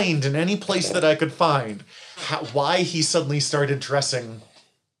explained in any place that I could find. Why he suddenly started dressing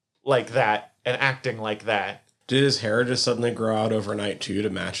like that and acting like that. Did his hair just suddenly grow out overnight too to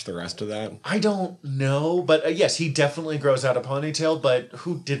match the rest of that? I don't know, but yes, he definitely grows out a ponytail, but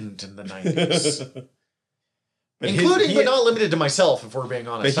who didn't in the 90s? Including, but not limited to myself, if we're being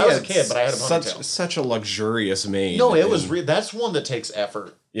honest. I was a kid, but I had a ponytail. Such a luxurious mane. No, it was that's one that takes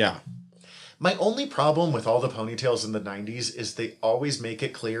effort. Yeah. My only problem with all the ponytails in the 90s is they always make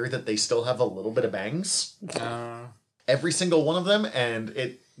it clear that they still have a little bit of bangs. Every single one of them, and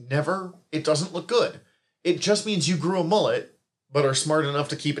it doesn't look good. It just means you grew a mullet, but are smart enough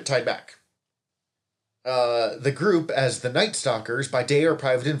to keep it tied back. The group, as the Night Stalkers, by day are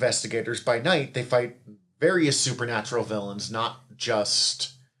private investigators. By night, they fight various supernatural villains, not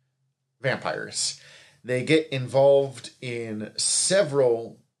just vampires. They get involved in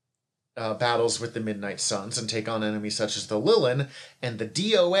several battles with the Midnight Suns and take on enemies such as the Lilin and the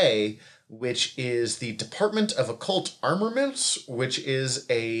DOA, which is the Department of Occult Armaments, which is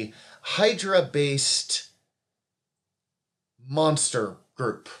a Hydra-based monster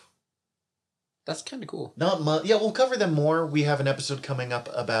group. That's kind of cool. Yeah, we'll cover them more. We have an episode coming up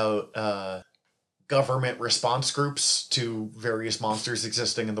about government response groups to various monsters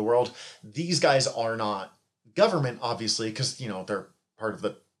existing in the world. These guys are not government, obviously, because, they're part of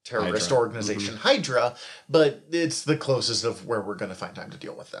the terrorist Hydra. organization Hydra, but it's the closest of where we're going to find time to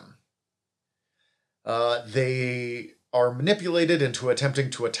deal with them. They are manipulated into attempting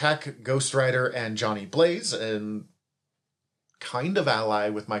to attack Ghost Rider and Johnny Blaze, and kind of ally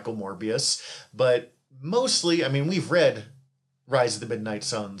with Michael Morbius, but mostly, we've read Rise of the Midnight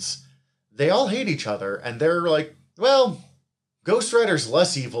Suns. They all hate each other, and they're like, well, Ghost Rider's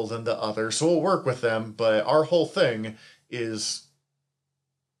less evil than the other, so we'll work with them, but our whole thing is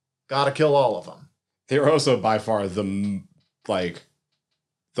gotta kill all of them. They're also by far the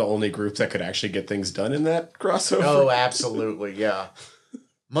only group that could actually get things done in that crossover. Oh, absolutely, yeah.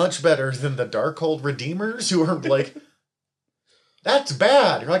 Much better than the Darkhold Redeemers, who are like, that's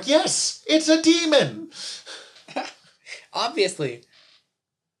bad. You're like, yes, it's a demon. Obviously.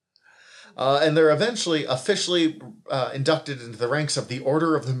 And they're eventually officially inducted into the ranks of the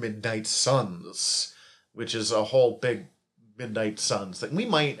Order of the Midnight Suns, which is a whole big Midnight Suns thing. We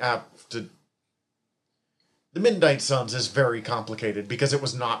might have to... The Midnight Suns is very complicated because it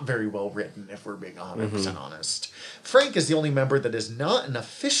was not very well written, if we're being 100% honest. Frank is the only member that is not an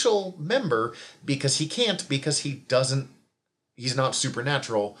official member because he's not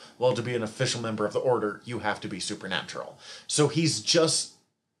supernatural. Well, to be an official member of the Order, you have to be supernatural. So he's just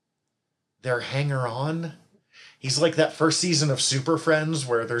their hanger-on. He's like that first season of Super Friends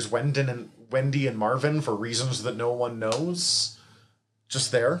where there's Wendy and Marvin for reasons that no one knows.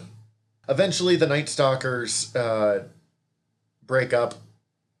 Just there. Eventually, the Night Stalkers break up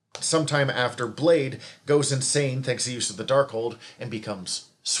sometime after Blade goes insane thanks to the use of the Darkhold and becomes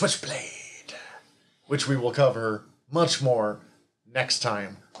Switchblade, which we will cover much more next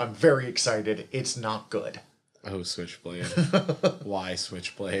time. I'm very excited. It's not good. Oh, Switchblade. Why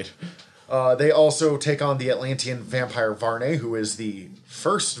Switchblade? They also take on the Atlantean vampire Varney, who is the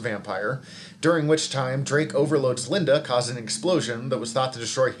first vampire, during which time Drake overloads Linda, causing an explosion that was thought to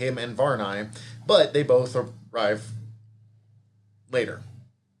destroy him and Varney, but they both arrive later.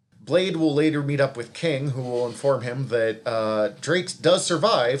 Blade will later meet up with King, who will inform him that Drake does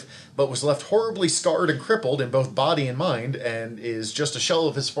survive, but was left horribly scarred and crippled in both body and mind, and is just a shell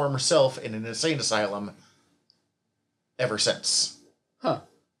of his former self in an insane asylum ever since. Huh.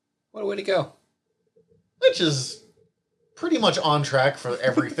 What a way to go. Which is pretty much on track for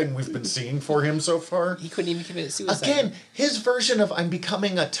everything we've been seeing for him so far. He couldn't even commit suicide. Again, his version of I'm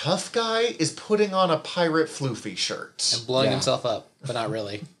becoming a tough guy is putting on a pirate floofy shirt. And blowing himself up, but not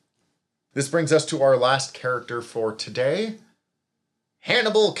really. This brings us to our last character for today,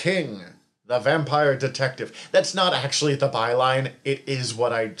 Hannibal King, the vampire detective. That's not actually the byline. It is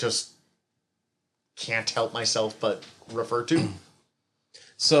what I just can't help myself but refer to.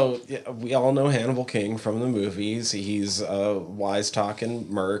 So yeah, we all know Hannibal King from the movies. He's a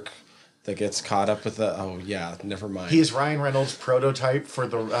wise-talking merc that gets caught up with the... Oh, yeah, never mind. He is Ryan Reynolds' prototype for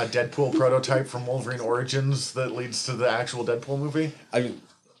the Deadpool prototype from Wolverine Origins that leads to the actual Deadpool movie. I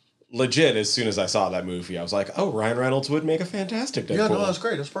legit, as soon as I saw that movie, I was like, oh, Ryan Reynolds would make a fantastic Deadpool. Yeah, no, that's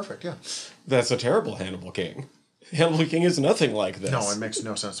great. That's perfect, yeah. That's a terrible Hannibal King. Hannibal King is nothing like this. No, it makes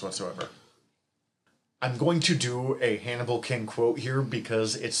no sense whatsoever. I'm going to do a Hannibal King quote here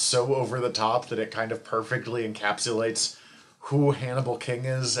because it's so over the top that it kind of perfectly encapsulates who Hannibal King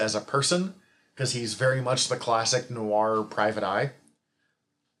is as a person, because he's very much the classic noir private eye.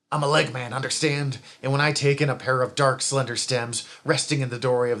 I'm a leg man, understand? And when I take in a pair of dark, slender stems resting in the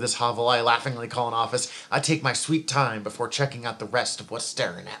doorway of this hovel I laughingly call an office, I take my sweet time before checking out the rest of what's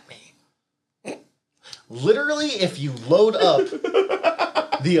staring at me. Literally, if you load up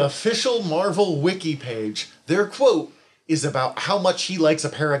the official Marvel wiki page, their quote is about how much he likes a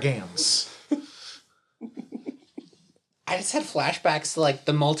pair of gams. I just had flashbacks to like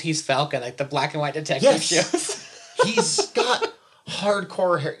the Maltese Falcon, like the black and white detective shows. He's got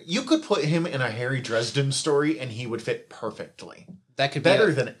hardcore hair. You could put him in a Harry Dresden story and he would fit perfectly. That could Better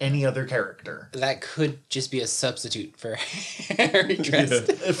be than any other character. that could just be a substitute for Harry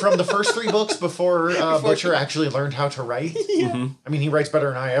Dresden. From the first 3 books before Butcher actually learned how to write. Yeah. I mean, he writes better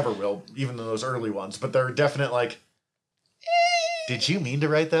than I ever will, even in those early ones, but they're definite like, did you mean to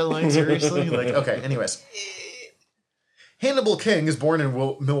write that line seriously? Like, okay, anyways. Hannibal King is born in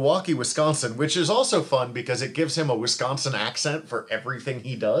Milwaukee, Wisconsin, which is also fun because it gives him a Wisconsin accent for everything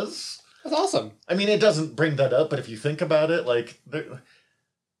he does. That's awesome. I mean, it doesn't bring that up, but if you think about it, like,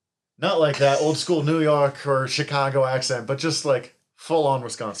 not like that old school New York or Chicago accent, but just like full on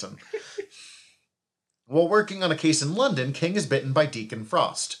Wisconsin. While working on a case in London, King is bitten by Deacon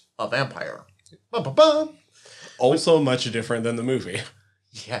Frost, a vampire. Ba-ba-ba. Also much different than the movie.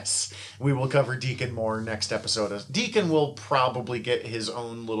 Yes, we will cover Deacon more next episode. Deacon will probably get his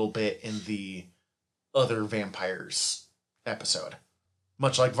own little bit in the other vampires episode,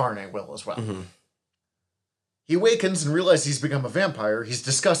 much like Varney will as well. Mm-hmm. He awakens and realizes he's become a vampire. He's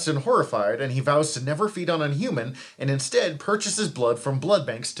disgusted and horrified, and he vows to never feed on a human and instead purchases blood from blood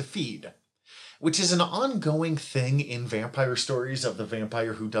banks to feed, which is an ongoing thing in vampire stories of the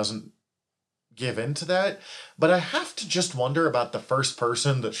vampire who doesn't give in to that. But I have to just wonder about the first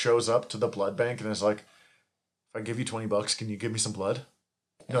person that shows up to the blood bank and is like, if I give you $20, can you give me some blood?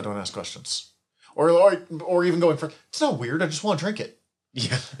 No, don't ask questions. Or even going for, it's not weird, I just want to drink it.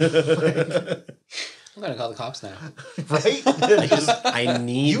 Yeah. I'm gonna call the cops now. Right? I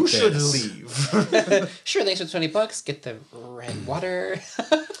need You should this. leave. Sure, thanks for $20. Get the red water.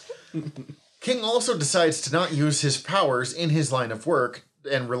 King also decides to not use his powers in his line of work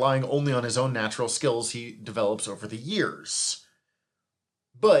and relying only on his own natural skills he develops over the years.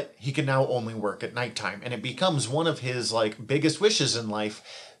 But he can now only work at nighttime, and it becomes one of his like biggest wishes in life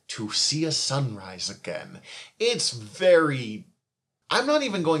to see a sunrise again. It's very... I'm not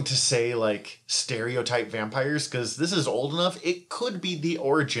even going to say like stereotype vampires because this is old enough. It could be the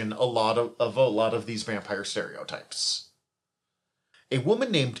origin of a lot of these vampire stereotypes. A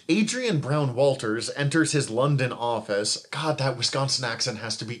woman named Adrienne Brown Walters enters his London office. God, that Wisconsin accent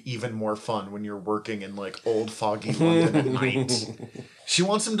has to be even more fun when you're working in like old foggy London at night. She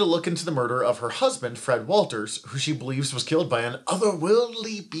wants him to look into the murder of her husband, Fred Walters, who she believes was killed by an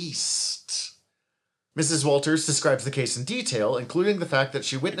otherworldly beast. Mrs. Walters describes the case in detail, including the fact that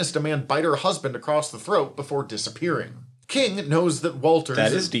she witnessed a man bite her husband across the throat before disappearing. King knows that Walters...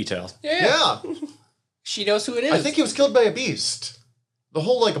 That is detailed. Yeah. She knows who it is. I think he was killed by a beast. The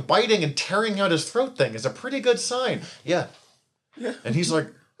whole, like, biting and tearing out his throat thing is a pretty good sign. Yeah. And he's like,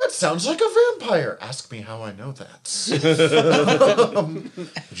 that sounds like a vampire. Ask me how I know that.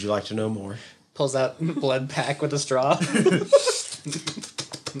 Would you like to know more? Pulls out blood pack with a straw.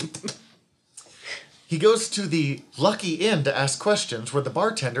 He goes to the Lucky Inn to ask questions, where the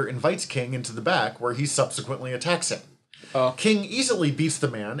bartender invites King into the back, where he subsequently attacks him. Oh. King easily beats the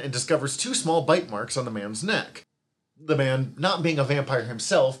man and discovers 2 small bite marks on the man's neck. The man not being a vampire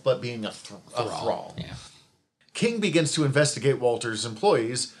himself, but being a thrall. Yeah. King begins to investigate Walter's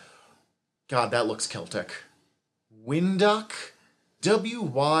employees. God, that looks Celtic. Wyandanch.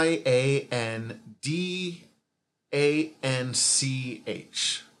 Wyandanch.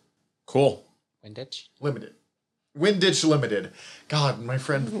 Cool. Winditch? Limited. Winditch Limited. God, my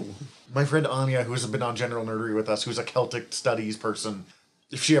friend Anya, who's been on General Nerdery with us, who's a Celtic studies person,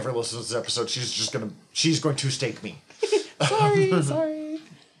 if she ever listens to this episode, she's going to stake me. Sorry.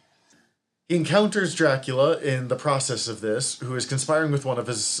 He encounters Dracula in the process of this, who is conspiring with one of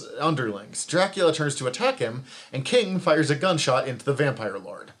his underlings. Dracula turns to attack him, and King fires a gunshot into the vampire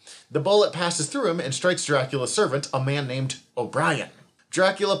lord. The bullet passes through him and strikes Dracula's servant, a man named O'Brien.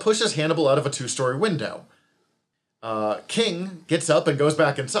 Dracula pushes Hannibal out of a 2-story window. King gets up and goes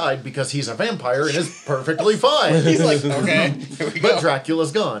back inside because he's a vampire and is perfectly fine. He's like, okay, here we go. But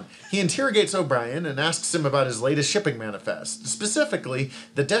Dracula's gone. He interrogates O'Brien and asks him about his latest shipping manifest, specifically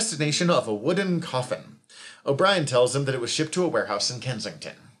the destination of a wooden coffin. O'Brien tells him that it was shipped to a warehouse in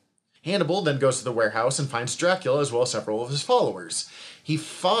Kensington. Hannibal then goes to the warehouse and finds Dracula as well as several of his followers. He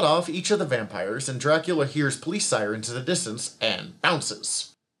fought off each of the vampires, and Dracula hears police sirens in the distance and bounces.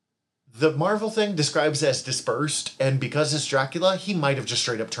 The Marvel thing describes as dispersed, and because it's Dracula, he might have just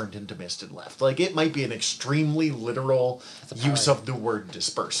straight up turned into mist and left. Like, it might be an extremely literal use of the word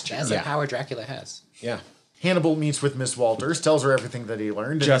dispersed here. That's the power Dracula has. Yeah. Hannibal meets with Miss Walters, tells her everything that he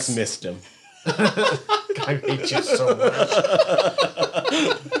learned. Just missed him. I hate you so much.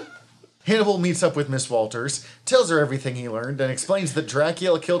 Hannibal meets up with Miss Walters, tells her everything he learned, and explains that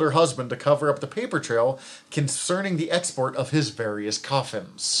Dracula killed her husband to cover up the paper trail concerning the export of his various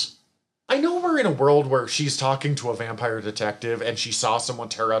coffins. I know we're in a world where she's talking to a vampire detective and she saw someone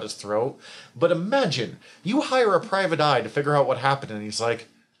tear out his throat, but imagine, you hire a private eye to figure out what happened and he's like,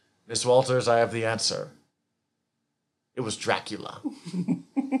 Miss Walters, I have the answer. It was Dracula.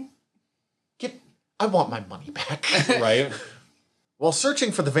 I want my money back. Right? While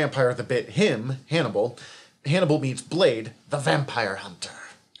searching for the vampire that bit him, Hannibal meets Blade, the vampire hunter.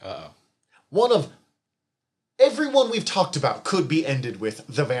 Uh-oh. One of everyone we've talked about could be ended with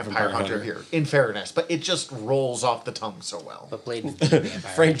the vampire hunter here, in fairness, but it just rolls off the tongue so well. But Blade is the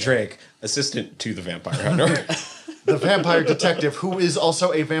vampire. Frank Drake, assistant to the vampire hunter. The vampire detective, who is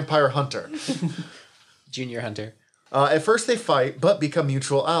also a vampire hunter. Junior Hunter. At first they fight, but become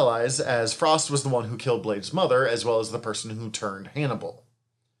mutual allies, as Frost was the one who killed Blade's mother, as well as the person who turned Hannibal.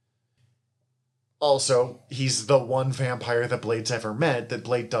 Also, he's the one vampire that Blade's ever met that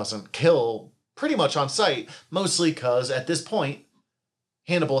Blade doesn't kill pretty much on sight, mostly because, at this point,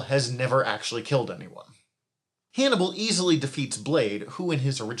 Hannibal has never actually killed anyone. Hannibal easily defeats Blade, who in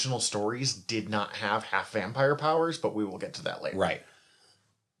his original stories did not have half-vampire powers, but we will get to that later. Right.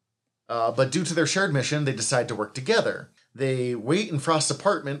 But due to their shared mission, they decide to work together. They wait in Frost's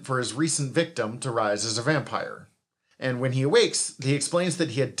apartment for his recent victim to rise as a vampire. And when he awakes, he explains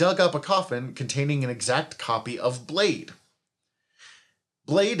that he had dug up a coffin containing an exact copy of Blade.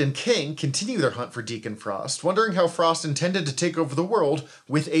 Blade and King continue their hunt for Deacon Frost, wondering how Frost intended to take over the world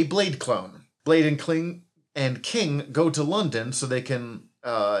with a Blade clone. Blade and King go to London so they can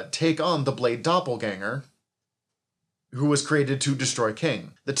take on the Blade doppelganger, who was created to destroy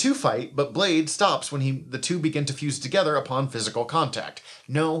King. The two fight, but Blade stops when the two begin to fuse together upon physical contact.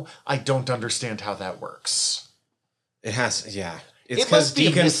 No, I don't understand how that works. It has, yeah. It must be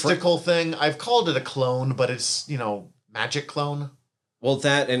a mystical thing. I've called it a clone, but it's, magic clone. Well,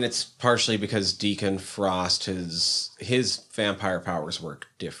 that, and it's partially because Deacon Frost, his vampire powers work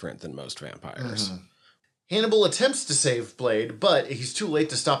different than most vampires. Mm-hmm. Hannibal attempts to save Blade, but he's too late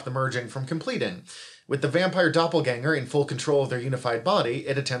to stop the merging from completing. With the vampire doppelganger in full control of their unified body,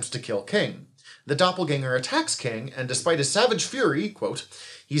 it attempts to kill King. The doppelganger attacks King, and despite his savage fury, quote,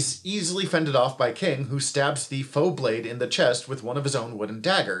 he's easily fended off by King, who stabs the faux Blade in the chest with one of his own wooden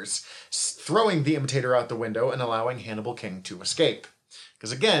daggers, throwing the imitator out the window and allowing Hannibal King to escape.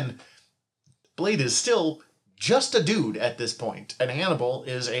 Because again, Blade is still just a dude at this point, and Hannibal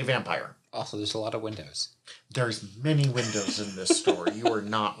is a vampire. Also, there's a lot of windows. There's many windows in this story. You are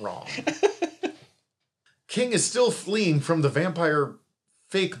not wrong. King is still fleeing from the vampire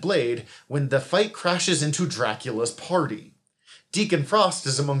fake Blade when the fight crashes into Dracula's party. Deacon Frost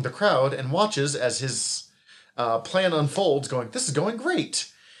is among the crowd and watches as his plan unfolds, going, "This is going great."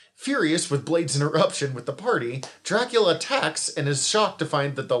 Furious with Blade's interruption with the party, Dracula attacks and is shocked to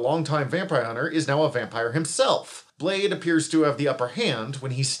find that the longtime vampire hunter is now a vampire himself. Blade appears to have the upper hand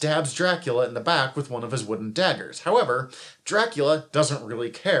when he stabs Dracula in the back with one of his wooden daggers. However, Dracula doesn't really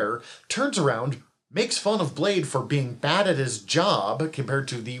care, turns around, makes fun of Blade for being bad at his job compared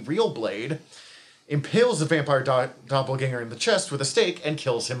to the real Blade, impales the vampire doppelganger in the chest with a stake, and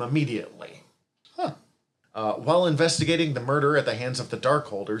kills him immediately. While investigating the murder at the hands of the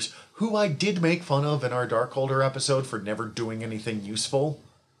Darkholders, who I did make fun of in our Darkholder episode for never doing anything useful,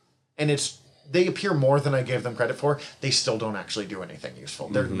 and they appear more than I gave them credit for, they still don't actually do anything useful.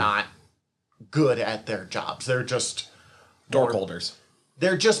 They're not good at their jobs. They're just... Darkholders.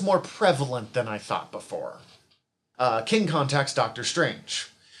 They're just more prevalent than I thought before. King contacts Doctor Strange.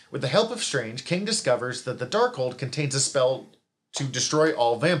 With the help of Strange, King discovers that the Darkhold contains a spell to destroy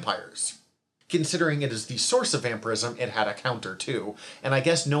all vampires. Considering it is the source of vampirism, it had a counter too. And I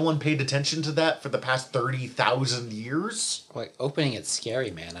guess no one paid attention to that for the past 30,000 years. Like, opening it's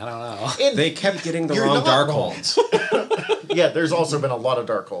scary, man. I don't know. And They kept getting the you're wrong not wrong. Darkholds. Yeah, there's also been a lot of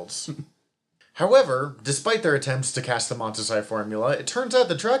Darkholds. However, despite their attempts to cast the Montesai formula, it turns out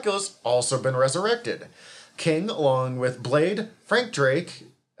that Dracula's also been resurrected. King, along with Blade, Frank Drake,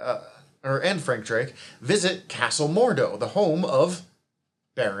 visit Castle Mordo, the home of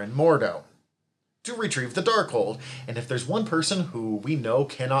Baron Mordo, to retrieve the Darkhold. And if there's one person who we know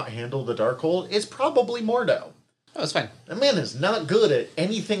cannot handle the Darkhold, it's probably Mordo. Oh, it's fine. That man is not good at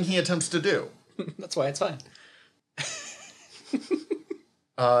anything he attempts to do. That's why it's fine.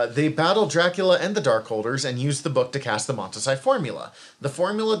 They battle Dracula and the Darkholders and use the book to cast the Montesai formula. The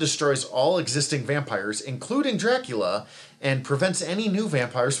formula destroys all existing vampires, including Dracula, and prevents any new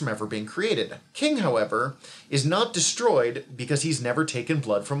vampires from ever being created. King, however, is not destroyed because he's never taken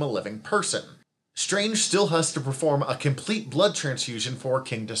blood from a living person. Strange still has to perform a complete blood transfusion for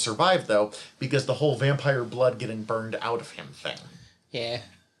King to survive, though, because the whole vampire blood getting burned out of him thing. Yeah.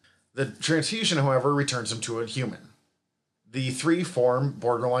 The transfusion, however, returns him to a human. The three form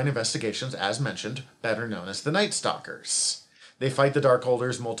Borderline Investigations, as mentioned, better known as the Night Stalkers. They fight the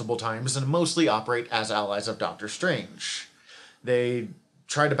Darkholders multiple times and mostly operate as allies of Doctor Strange. They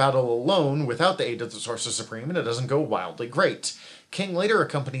try to battle alone without the aid of the Sorcerer Supreme, and it doesn't go wildly great. King later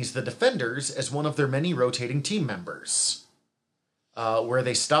accompanies the Defenders as one of their many rotating team members, where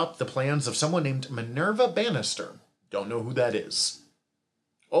they stop the plans of someone named Minerva Bannister. Don't know who that is.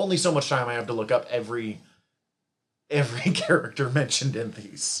 Only so much time I have to look up every character mentioned in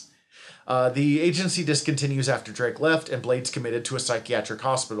these. The agency discontinues after Drake left, and Blade's committed to a psychiatric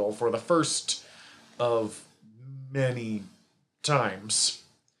hospital for the first of many times,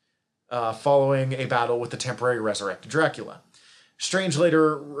 following a battle with the temporary resurrected Dracula. Strange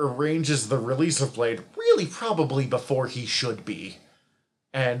later arranges the release of Blade, really probably before he should be,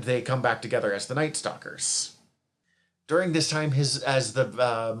 and they come back together as the Night Stalkers. During this time, as the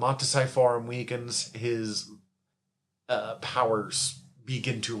Montesai form weakens, his powers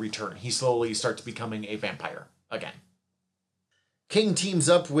begin to return. He slowly starts becoming a vampire again. King teams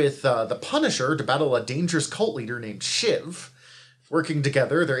up with the Punisher to battle a dangerous cult leader named Shiv. Working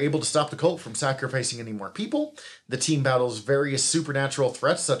together, they're able to stop the cult from sacrificing any more people. The team battles various supernatural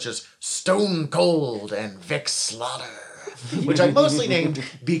threats such as Stone Cold and Vic Slaughter, which I mostly named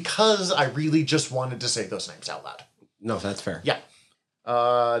because I really just wanted to say those names out loud. No, that's fair. Yeah.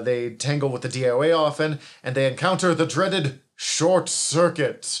 They tangle with the DOA often, and they encounter the dreaded Short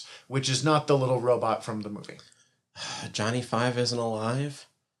Circuit, which is not the little robot from the movie. Johnny Five isn't alive?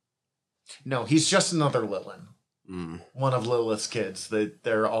 No, he's just another Lilin. Mm. One of Lilith's kids.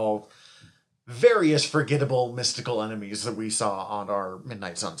 They're all various forgettable mystical enemies that we saw on our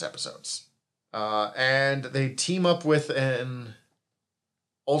Midnight Suns episodes. And they team up with an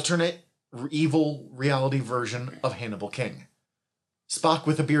alternate evil reality version of Hannibal King. Spock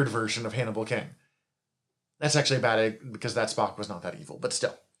with a beard version of Hannibal King. That's actually bad because that Spock was not that evil, but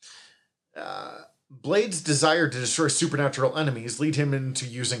still. Blade's desire to destroy supernatural enemies lead him into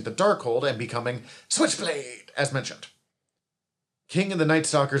using the Darkhold and becoming Switchblade, as mentioned. King and the Night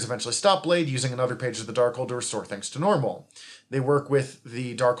Stalkers eventually stop Blade, using another page of the Darkhold to restore things to normal. They work with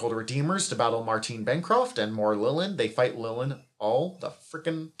the Darkhold Redeemers to battle Martine Bancroft and more Lilin. They fight Lilin all the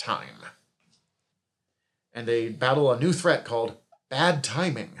frickin' time. And they battle a new threat called Bad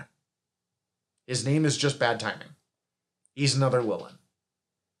Timing. His name is just Bad Timing. He's another Lilin.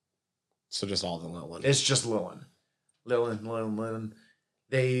 So just all the Lilin. It's just Lilin. Lilin.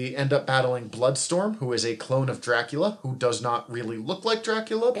 They end up battling Bloodstorm, who is a clone of Dracula, who does not really look like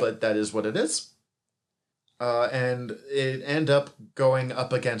Dracula, but that is what it is. And it end up going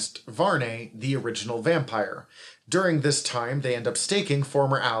up against Varney, the original vampire. During this time, they end up staking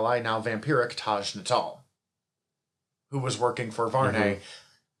former ally, now vampiric, Taj Natal, who was working for Varney. Mm-hmm.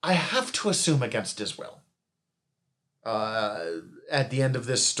 I have to assume against his will. At the end of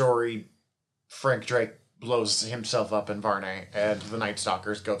this story, Frank Drake blows himself up in Varney, and the Night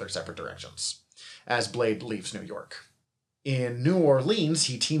Stalkers go their separate directions, as Blade leaves New York. In New Orleans,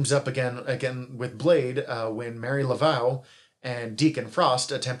 he teams up again with Blade when Mary Laval and Deacon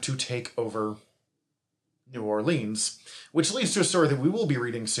Frost attempt to take over New Orleans, which leads to a story that we will be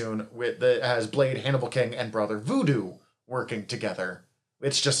reading soon as Blade, Hannibal King, and Brother Voodoo working together.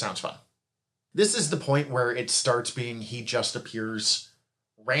 It just sounds fun. This is the point where it starts being he just appears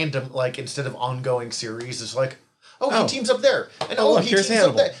random, like instead of ongoing series, it's like, he teams up there. And look, he here's teams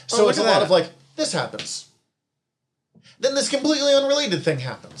Hannibal. up there. So look it's a at lot that. of like, this happens. Then this completely unrelated thing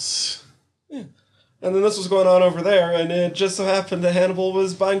happens. And then this was going on over there, and it just so happened that Hannibal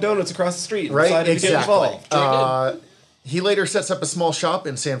was buying donuts across the street and Right, decided to get involved. He later sets up a small shop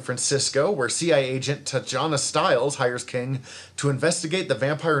in San Francisco where CIA agent Tajana Styles hires King to investigate the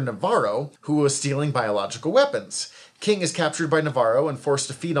vampire Navarro, who was stealing biological weapons. King is captured by Navarro and forced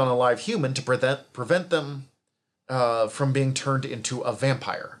to feed on a live human to prevent them from being turned into a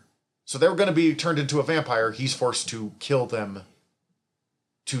vampire. So they were going to be turned into a vampire. He's forced to kill them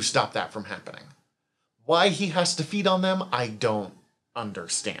to stop that from happening. Why he has to feed on them, I don't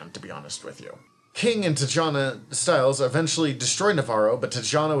understand, to be honest with you. King and Tajana Styles eventually destroy Navarro, but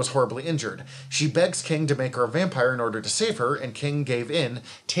Tajana was horribly injured. She begs King to make her a vampire in order to save her, and King gave in,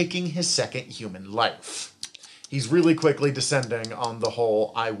 taking his second human life. He's really quickly descending on the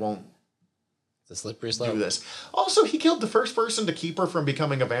whole, I won't It's a slippery slope. do this. Also, he killed the first person to keep her from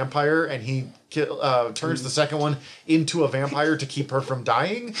becoming a vampire, and he turns the second one into a vampire to keep her from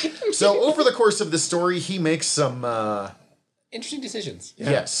dying. So over the course of this story, he makes some... Interesting decisions.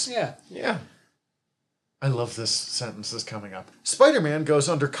 Yes. Yeah. Yeah. I love this sentence that's coming up. Spider-Man goes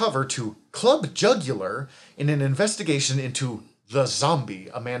undercover to Club Jugular in an investigation into the Zombie,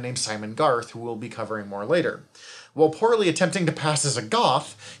 a man named Simon Garth, who we'll be covering more later. While poorly attempting to pass as a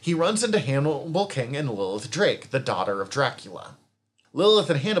goth, he runs into Hannibal King and Lilith Drake, the daughter of Dracula. Lilith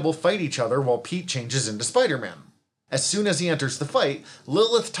and Hannibal fight each other while Pete changes into Spider-Man. As soon as he enters the fight,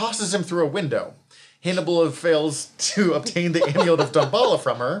 Lilith tosses him through a window. Hannibal fails to obtain the Amulet of Damballa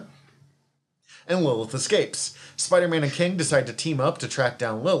from her, and Lilith escapes. Spider-Man and King decide to team up to track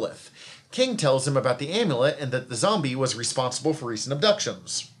down Lilith. King tells him about the amulet and that the zombie was responsible for recent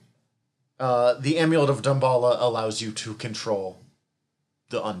abductions. The Amulet of Damballa allows you to control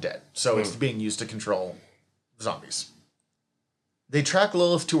the undead, so it's being used to control zombies. They track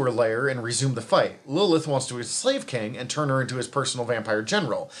Lilith to her lair and resume the fight. Lilith wants to enslave King and turn her into his personal vampire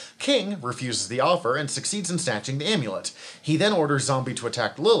general. King refuses the offer and succeeds in snatching the amulet. He then orders Zombie to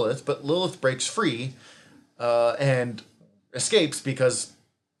attack Lilith, but Lilith breaks free and escapes because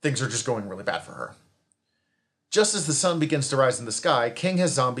things are just going really bad for her. Just as the sun begins to rise in the sky, King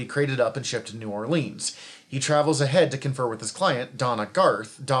has Zombie crated up and shipped to New Orleans. He travels ahead to confer with his client, Donna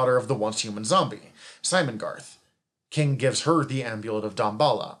Garth, daughter of the once-human zombie, Simon Garth. King gives her the Amulet of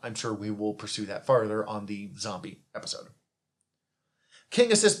Damballa. I'm sure we will pursue that farther on the zombie episode.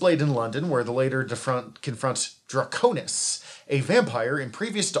 King assists Blade in London, where the later confronts Draconis, a vampire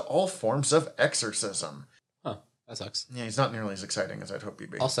impervious to all forms of exorcism. Huh. That sucks. Yeah, he's not nearly as exciting as I'd hope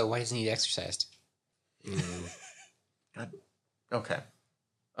he'd be. Also, why doesn't he get exercised? Okay.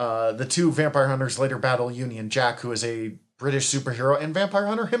 The two vampire hunters later battle Union Jack, who is a British superhero and vampire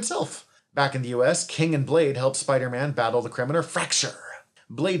hunter himself. Back in the US, King and Blade help Spider-Man battle the criminal Fracture.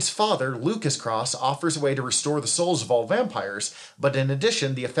 Blade's father, Lucas Cross, offers a way to restore the souls of all vampires, but in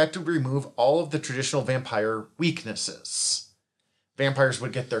addition, the effect would remove all of the traditional vampire weaknesses. Vampires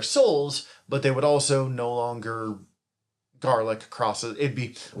would get their souls, but they would also no longer garlic crosses. It'd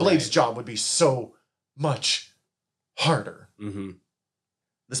be Blade's job would be so much harder. Mm-hmm.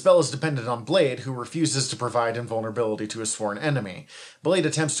 The spell is dependent on Blade, who refuses to provide invulnerability to his sworn enemy. Blade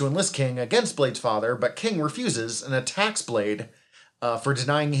attempts to enlist King against Blade's father, but King refuses and attacks Blade for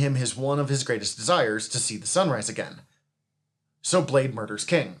denying him one of his greatest desires, to see the sunrise again. So Blade murders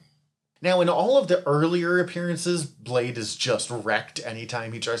King. Now, in all of the earlier appearances, Blade is just wrecked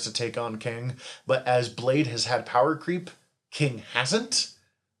anytime he tries to take on King, but as Blade has had power creep, King hasn't.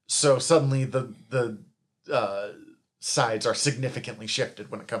 So suddenly the sides are significantly shifted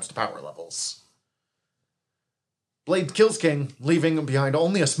when it comes to power levels. Blade kills King, leaving behind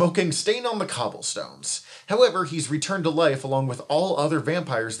only a smoking stain on the cobblestones. However, he's returned to life along with all other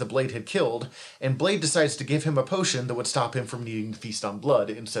vampires that Blade had killed, and Blade decides to give him a potion that would stop him from needing to feast on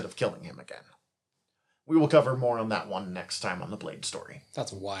blood instead of killing him again. We will cover more on that one next time on the Blade story.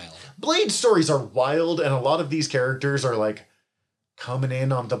 That's wild. Blade stories are wild, and a lot of these characters are like coming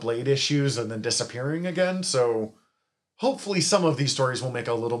in on the Blade issues and then disappearing again, so hopefully some of these stories will make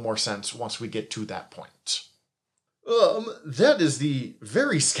a little more sense once we get to that point. That is the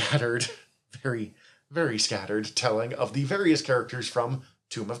very scattered, very, very scattered telling of the various characters from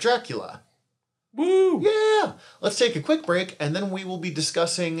Tomb of Dracula. Woo! Yeah! Let's take a quick break, and then we will be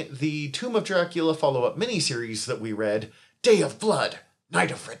discussing the Tomb of Dracula follow-up miniseries that we read, Day of Blood,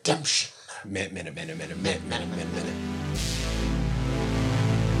 Night of Redemption. Minute.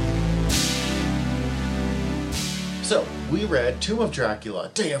 So, we read Tomb of Dracula,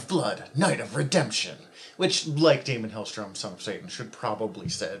 Day of Blood, Night of Redemption, which, like Damon Hellstrom, Son of Satan, should probably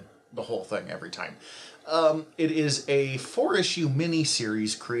said the whole thing every time. It is a 4-issue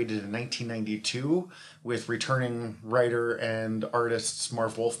miniseries created in 1992 with returning writer and artists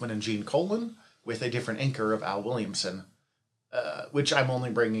Marv Wolfman and Gene Colan, with a different inker of Al Williamson, which I'm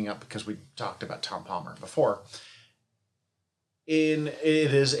only bringing up because we talked about Tom Palmer before. It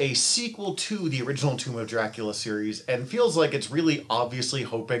is a sequel to the original Tomb of Dracula series, and feels like it's really obviously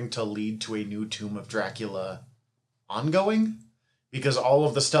hoping to lead to a new Tomb of Dracula ongoing, because all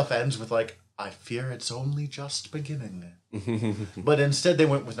of the stuff ends with like, I fear it's only just beginning. But instead they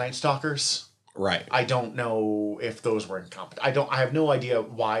went with Night Stalkers. Right. I don't know if those were incompetent. I have no idea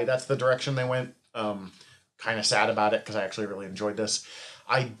why that's the direction they went. Kind of sad about it because I actually really enjoyed this.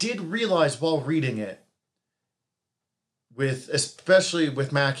 I did realize while reading it, especially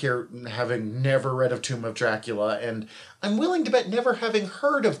with Mac here having never read of Tomb of Dracula, and I'm willing to bet never having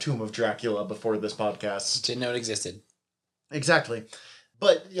heard of Tomb of Dracula before this podcast. Didn't know it existed. Exactly.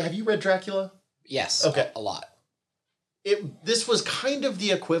 But have you read Dracula? Yes. Okay. A lot. This was kind of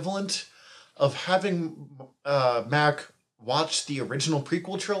the equivalent of having Mac watch the original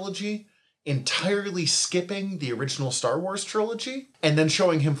prequel trilogy, entirely skipping the original Star Wars trilogy, and then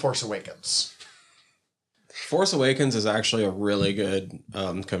showing him Force Awakens. Force Awakens is actually a really good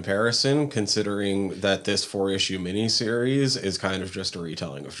comparison, considering that this 4-issue miniseries is kind of just a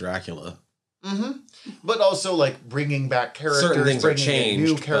retelling of Dracula. Mm-hmm. But also, like, bringing back characters, Certain things are bringing in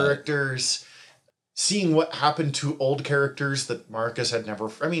changed, new characters, seeing what happened to old characters that Marcus had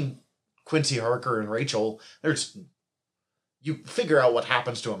never... I mean, Quincy Harker and Rachel, you figure out what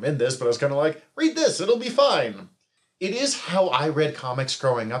happens to them in this, but I was kind of like, read this, it'll be fine. It is how I read comics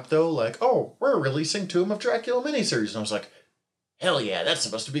growing up, though. Like, oh, we're releasing Tomb of Dracula miniseries. And I was like, hell yeah, that's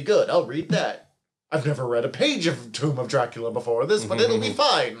supposed to be good. I'll read that. I've never read a page of Tomb of Dracula before this, but it'll be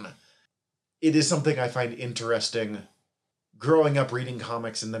fine. It is something I find interesting growing up reading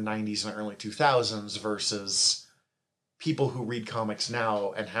comics in the 90s and early 2000s versus people who read comics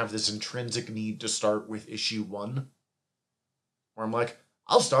now and have this intrinsic need to start with issue 1. Where I'm like,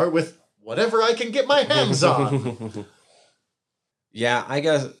 I'll start with whatever I can get my hands on. Yeah, I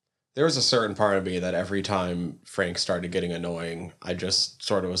guess there was a certain part of me that every time Frank started getting annoying, I just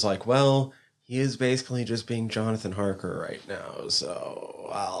sort of was like, well, he is basically just being Jonathan Harker right now, so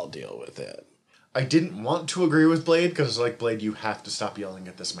I'll deal with it. I didn't want to agree with Blade, because, like, Blade, you have to stop yelling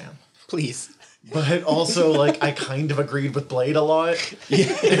at this man. Please. But also, like, I kind of agreed with Blade a lot.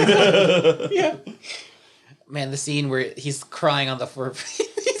 Yeah. Man, the scene where he's crying on the floor.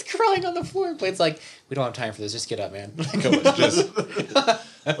 He's crying on the floor. Blade's like, we don't have time for this. Just get up, man. Come on, just...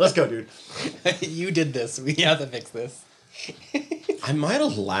 Let's go, dude. You did this. We have to fix this. I might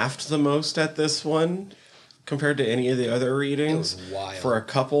have laughed the most at this one compared to any of the other readings. It was wild. For a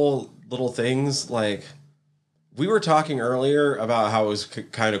couple little things, like... We were talking earlier about how it was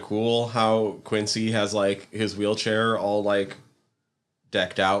kind of cool how Quincy has, like, his wheelchair all, like,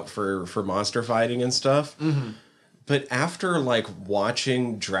 decked out for monster fighting and stuff. Mm-hmm. But after, like,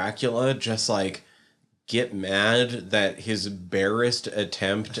 watching Dracula just, like, get mad that his barest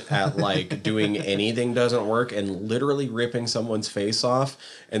attempt at, like, doing anything doesn't work and literally ripping someone's face off,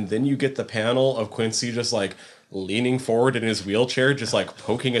 and then you get the panel of Quincy just, like, leaning forward in his wheelchair, just, like,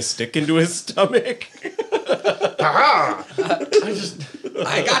 poking a stick into his stomach.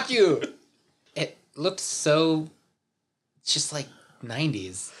 I got you. It looked so just like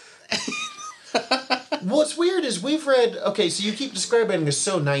 90s. What's weird is we've read, okay, so you keep describing it as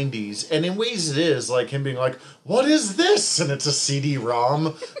so 90s, and in ways it is, like him being like, what is this? And it's a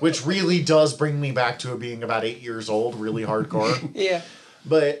CD-ROM, which really does bring me back to it being about 8 years old, really hardcore. Yeah.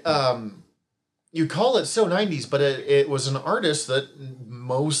 But you call it so 90s, but it was an artist that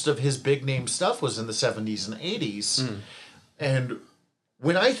most of his big name stuff was in the 70s and 80s. And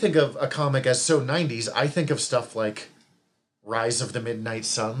when I think of a comic as so 90s, I think of stuff like Rise of the Midnight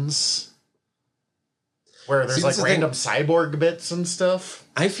Suns, where there's like random cyborg bits and stuff.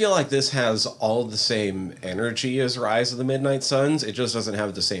 I feel like this has all the same energy as Rise of the Midnight Suns. It just doesn't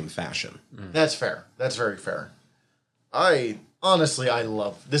have the same fashion. That's fair. That's very fair. Honestly, I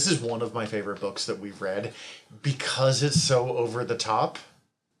love... This is one of my favorite books that we've read because it's so over the top.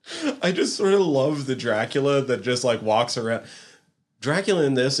 I just sort of love the Dracula that just, like, walks around. Dracula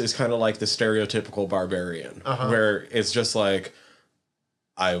in this is kind of like the stereotypical barbarian, where it's just like,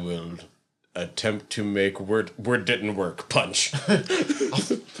 I will attempt to make word didn't work, punch.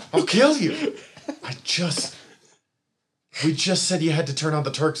 I'll kill you. We just said you had to turn on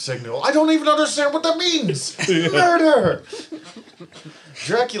the Turk signal. I don't even understand what that means. Murder.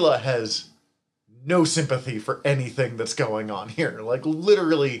 Dracula has no sympathy for anything that's going on here. Like,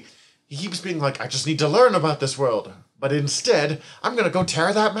 literally, he keeps being like, I just need to learn about this world. But instead, I'm going to go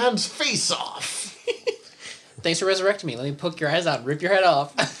tear that man's face off. Thanks for resurrecting me. Let me poke your eyes out and rip your head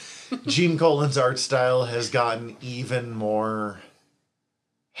off. Gene Colan's art style has gotten even more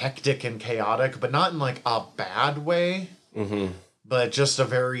hectic and chaotic, but not in like a bad way. Mm-hmm. But just a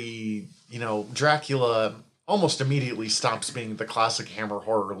very, Dracula almost immediately stops being the classic Hammer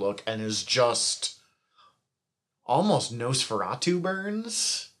horror look and is just almost Nosferatu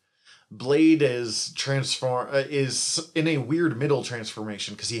burns. Blade is in a weird middle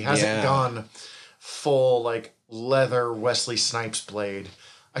transformation because he hasn't gone full like leather Wesley Snipes Blade.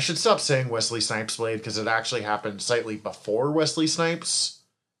 I should stop saying Wesley Snipes Blade because it actually happened slightly before Wesley Snipes.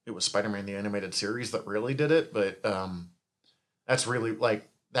 It was Spider-Man the Animated Series that really did it, but that's really like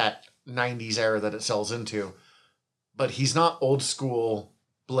that 90s era that it sells into. But he's not old school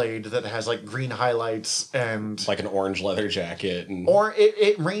Blade that has like green highlights and like an orange leather jacket, or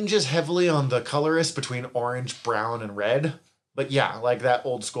it ranges heavily on the colorist between orange, brown, and red. But yeah, like that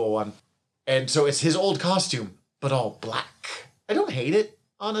old school one. And so it's his old costume, but all black. I don't hate it,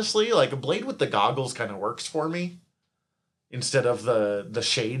 honestly. Like a Blade with the goggles kind of works for me instead of the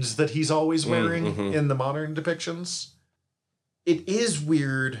shades that he's always wearing in the modern depictions. It is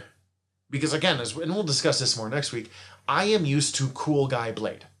weird because, again, and we'll discuss this more next week, I am used to cool guy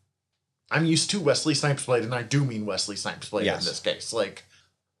Blade. I'm used to Wesley Snipes Blade, and I do mean Wesley Snipes Blade in this case. Like,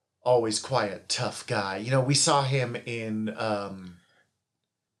 always quiet, tough guy. We saw him in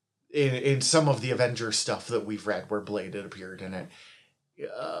some of the Avengers stuff that we've read where Blade had appeared in it.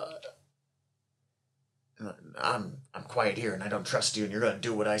 I'm quiet here and I don't trust you and you're going to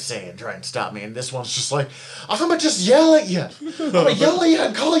do what I say and try and stop me. And this one's just like, I'm going to just yell at you. I'm going to yell at you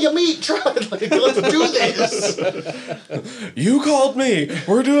and call you meat. Let's do this. You called me.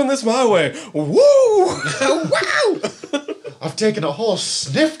 We're doing this my way. Woo! Wow! I've taken a whole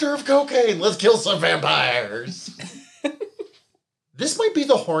snifter of cocaine. Let's kill some vampires. This might be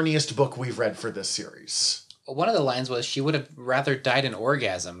the horniest book we've read for this series. One of the lines was, she would have rather died an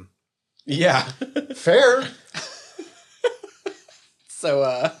orgasm. Yeah. Fair.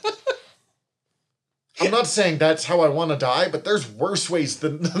 So, I'm not saying that's how I want to die, but there's worse ways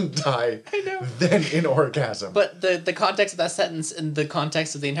than die than in orgasm. But the context of that sentence and the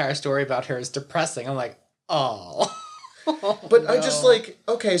context of the entire story about her is depressing. I'm like, oh. But no. I just like,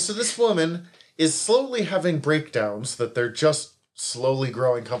 okay, so this woman is slowly having breakdowns that they're just slowly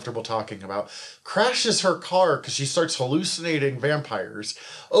growing comfortable talking about, crashes her car because she starts hallucinating vampires,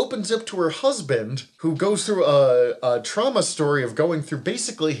 opens up to her husband, who goes through a trauma story of going through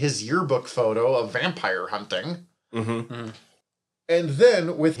basically his yearbook photo of vampire hunting. And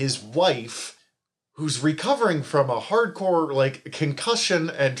then with his wife, who's recovering from a hardcore, like, concussion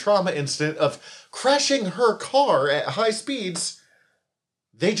and trauma incident of crashing her car at high speeds,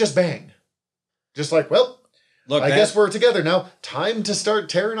 they just bang. Just like, well, look, I guess we're together now. Time to start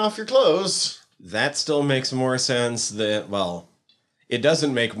tearing off your clothes. That still makes more sense than, well, it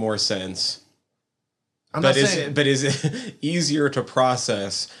doesn't make more sense. But is it easier to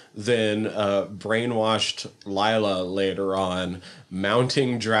process than brainwashed Lila later on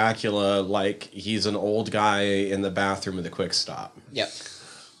mounting Dracula like he's an old guy in the bathroom of the Quick Stop? Yep.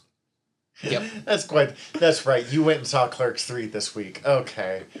 That's right. You went and saw Clerks 3 this week.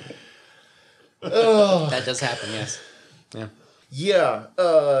 Okay. That does happen, yes. Yeah. Yeah.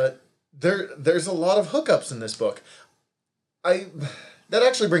 There's a lot of hookups in this book. That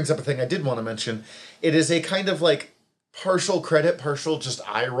actually brings up a thing I did want to mention. It is a kind of like partial credit, partial just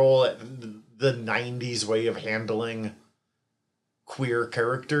eye roll at the 90s way of handling queer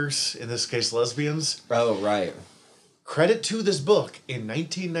characters, in this case lesbians. Oh, right. Credit to this book in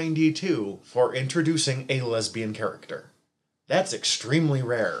 1992 for introducing a lesbian character. That's extremely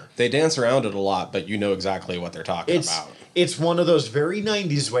rare. They dance around it a lot, but you know exactly what they're talking about. It's one of those very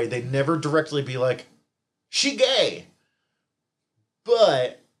 90s way. They never directly be like, she gay.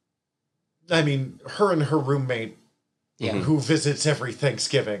 But, I mean, her and her roommate who visits every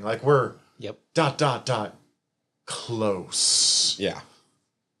Thanksgiving, like, we're ... close. Yeah.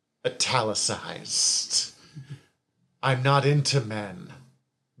 Italicized. I'm not into men.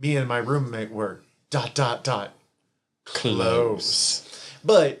 Me and my roommate were ... close.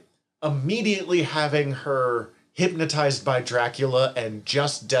 But immediately having her hypnotized by Dracula and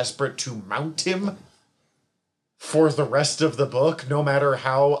just desperate to mount him for the rest of the book, no matter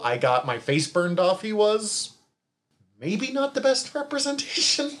how I got my face burned off he was, maybe not the best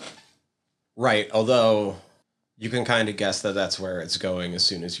representation. Right, although you can kind of guess that that's where it's going as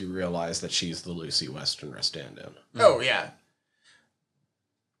soon as you realize that she's the Lucy Westenra stand-in. Oh, yeah.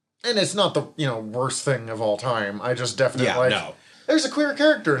 And it's not the, worst thing of all time. I just definitely there's a queer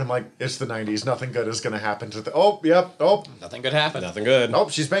character. And I'm like, it's the 90s. Nothing good is going to happen to the... Oh, yep. Oh, Nothing good happened. Nothing good. oh,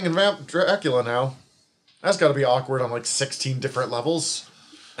 she's banging Dracula now. That's got to be awkward on like 16 different levels.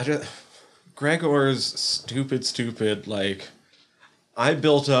 Gregor's stupid, like, I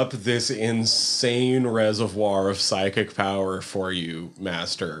built up this insane reservoir of psychic power for you,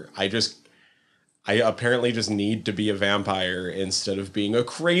 Master. I apparently just need to be a vampire instead of being a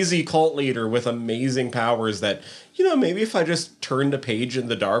crazy cult leader with amazing powers that, maybe if I just turned a page in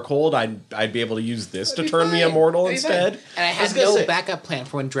the Darkhold, I'd be able to use this to turn me immortal instead. And I had no backup plan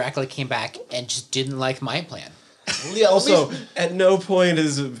for when Dracula came back and just didn't like my plan. Yeah, Also, at no point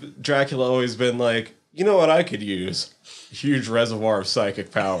has Dracula always been like, you know what I could use? Huge reservoir of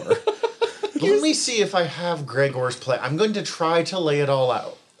psychic power. let me see if I have Gregor's plan. I'm going to try to lay it all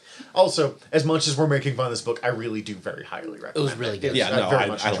out. Also, as much as we're making fun of this book, I really do very highly recommend it. It was really good. Yeah, no, very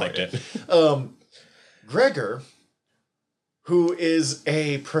much I enjoyed liked it. Gregor, who is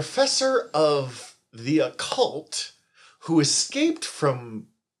a professor of the occult who escaped from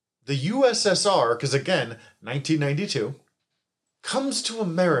the USSR, because again, 1992, comes to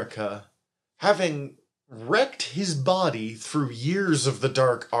America having wrecked his body through years of the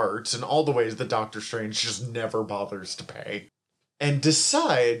dark arts and all the ways that Doctor Strange just never bothers to pay, and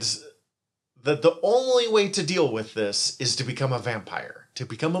decides that the only way to deal with this is to become a vampire, to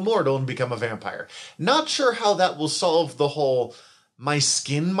become immortal and become a vampire. Not sure how that will solve the whole my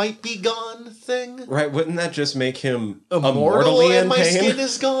skin might be gone thing. Right, wouldn't that just make him Immortal immortally and in my pain? skin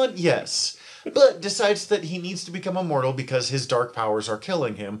is gone? Yes. But decides that he needs to become immortal because his dark powers are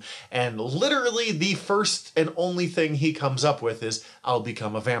killing him. And literally the first and only thing he comes up with is, I'll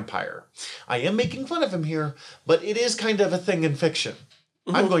become a vampire. I am making fun of him here, but it is kind of a thing in fiction.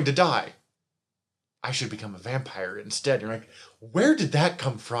 I'm going to die. I should become a vampire instead. You're like, where did that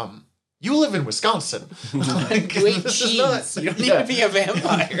come from? You live in Wisconsin. Like, You ate this is cheese. not- You don't need yeah. to be a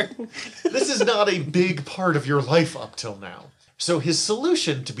vampire. This is not a big part of your life up till now. So his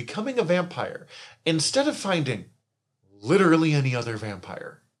solution to becoming a vampire, instead of finding literally any other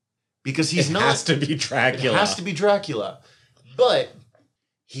vampire, because he's It not... has to be Dracula. It has to be Dracula. But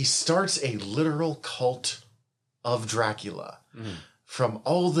he starts a literal cult of Dracula. From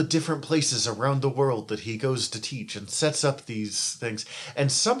all the different places around the world that he goes to teach and sets up these things and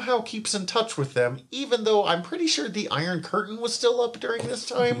somehow keeps in touch with them, even though I'm pretty sure the Iron Curtain was still up during this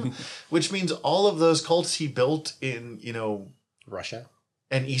time, which means all of those cults he built in, Russia?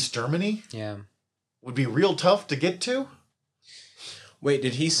 and East Germany Yeah. would be real tough to get to. Wait,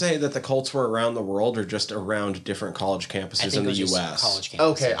 did he say that the cults were around the world or just around different college campuses in the U.S.? College campuses.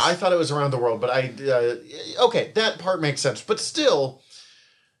 Okay, I thought it was around the world, but okay, that part makes sense. But still,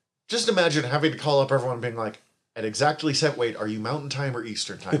 just imagine having to call up everyone being like, at exactly set, wait, are you Mountain Time or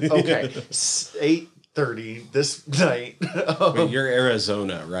Eastern Time? Okay, 8:30 this night. Wait, you're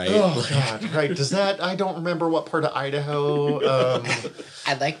Arizona, right? Oh, God, right. Does that, I don't remember what part of Idaho.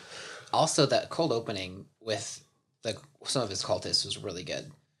 I like also that cold opening with some of his cultists was really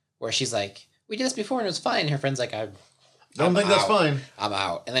good. Where she's like, we did this before and it was fine. And her friend's like, I don't think that's out. fine. I'm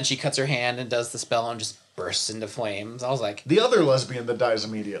out. And then she cuts her hand and does the spell and just bursts into flames. I was like, The other lesbian that dies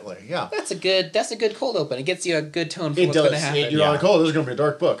immediately, yeah. that's a good cold open. It gets you a good tone for It what's going to does. happen. You're like, oh, this is going to be a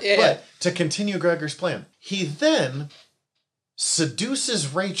dark book. Yeah. But to continue Gregor's plan, he then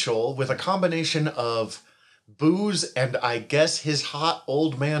seduces Rachel with a combination of booze and I guess his hot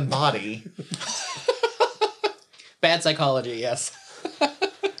old man body. Bad psychology, yes.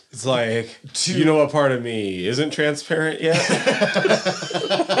 It's like, you know what part of me isn't transparent yet?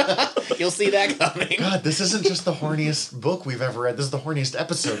 You'll see that coming. God, this isn't just the horniest book we've ever read. This is the horniest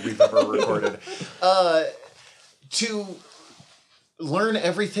episode we've ever recorded. To learn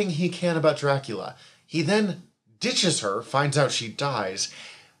everything he can about Dracula. He then ditches her, finds out she dies,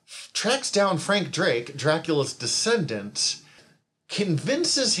 tracks down Frank Drake, Dracula's descendant,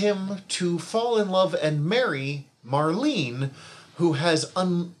 convinces him to fall in love and marry Marlene, who has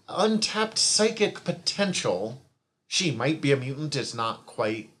untapped psychic potential. She might be a mutant, it's not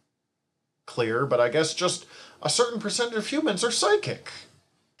quite clear, but I guess just a certain percentage of humans are psychic.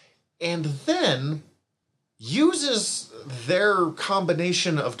 And then uses their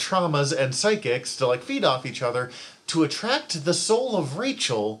combination of traumas and psychics to feed off each other to attract the soul of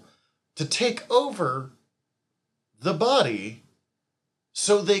Rachel to take over the body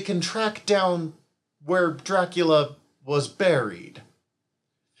so they can track down where Dracula was buried.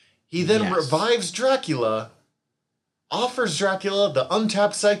 He then revives Dracula, offers Dracula the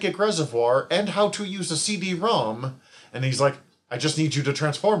untapped psychic reservoir and how to use a CD-ROM, and he's like, I just need you to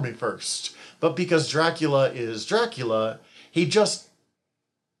transform me first. But because Dracula is Dracula, he just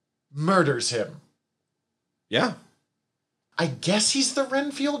murders him. Yeah. I guess he's the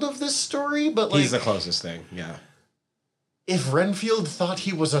Renfield of this story, but like... He's the closest thing, yeah. If Renfield thought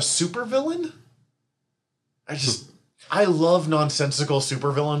he was a supervillain? I love nonsensical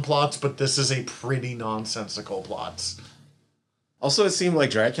supervillain plots, but this is a pretty nonsensical plot. Also, it seemed like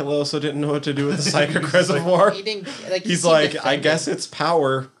Dracula also didn't know what to do with the psychic reservoir. He didn't, like, He's he like, defended- I guess it's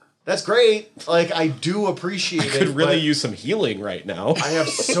power. That's great. Like, I do appreciate it. Could really but use some healing right now. I have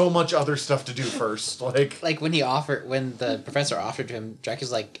so much other stuff to do first. Like when the professor offered to him,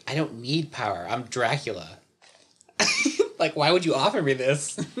 Dracula's like, I don't need power. I'm Dracula. Like, why would you offer me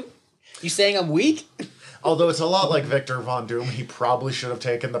this? You saying I'm weak? Although it's a lot like Victor Von Doom, he probably should have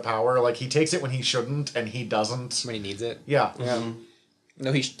taken the power. Like, he takes it when he shouldn't, and he doesn't. When he needs it. Yeah.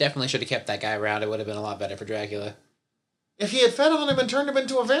 No, he definitely should have kept that guy around. It would have been a lot better for Dracula. If he had fed on him and turned him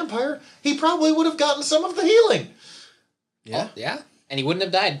into a vampire, he probably would have gotten some of the healing. Yeah. Oh, yeah. And he wouldn't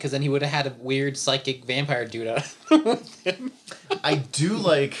have died, because then he would have had a weird psychic vampire dude out with him. I do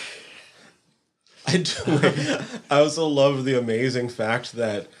like... I also love the amazing fact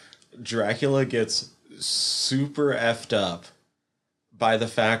that Dracula gets super effed up by the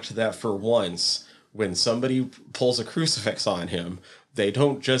fact that for once, when somebody pulls a crucifix on him, they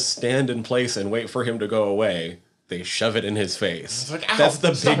don't just stand in place and wait for him to go away. They shove it in his face. It's like, ow, That's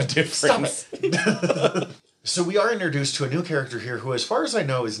the stop big it, difference. Stop it. So we are introduced to a new character here who, as far as I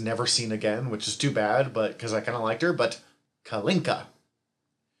know, is never seen again, which is too bad, but because I kind of liked her, but Kalinka,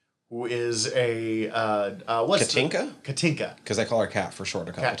 who is a... what's Katinka? Katinka. Because I call her Cat for short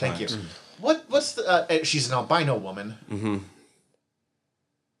a couple Cat, thank times. you. What's the... she's an albino woman. Mm-hmm.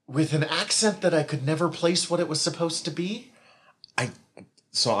 With an accent that I could never place what it was supposed to be.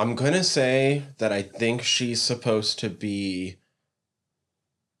 So I'm going to say that I think she's supposed to be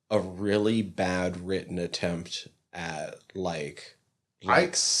a really bad written attempt at like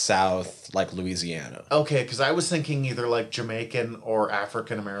South, like Louisiana. Okay, because I was thinking either like Jamaican or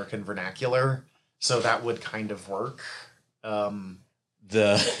African American vernacular, so that would kind of work.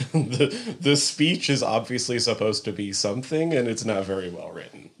 The speech is obviously supposed to be something, and it's not very well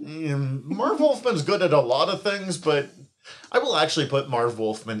written. Marv Wolfman's good at a lot of things, but I will actually put Marv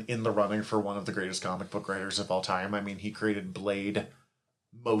Wolfman in the running for one of the greatest comic book writers of all time. I mean, he created Blade,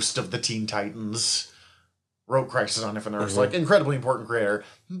 most of the Teen Titans, wrote Crisis on Infinite Earths, like, incredibly important creator.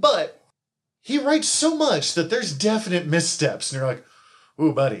 But he writes so much that there's definite missteps, and you're like,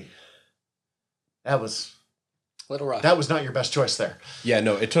 ooh, buddy, that was Little rough. That was not your best choice there. Yeah,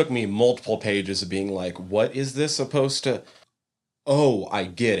 no, it took me multiple pages of being like, what is this supposed to... Oh, I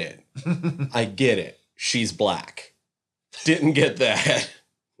get it. I get it. She's black. Didn't get that.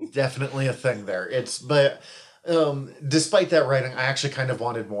 Definitely a thing there. But despite that writing, I actually kind of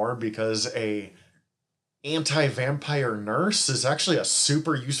wanted more because a anti-vampire nurse is actually a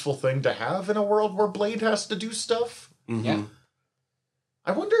super useful thing to have in a world where Blade has to do stuff. Mm-hmm. Yeah.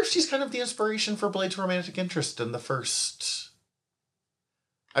 I wonder if she's kind of the inspiration for Blade's romantic interest in the first...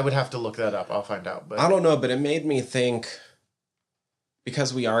 I would have to look that up. I'll find out. But I don't know, but it made me think,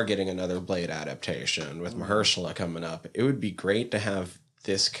 because we are getting another Blade adaptation with Mahershala coming up, it would be great to have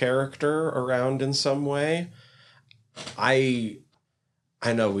this character around in some way. I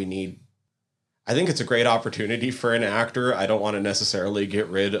know we need... I think it's a great opportunity for an actor. I don't want to necessarily get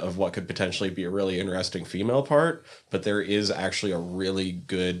rid of what could potentially be a really interesting female part, but there is actually a really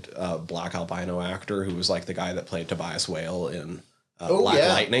good black albino actor who was like the guy that played Tobias Whale in Black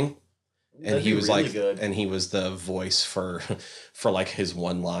Lightning. And That'd he be was really like, good. and he was the voice for like his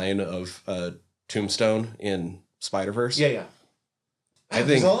one line of Tombstone in Spider-Verse. Yeah. I think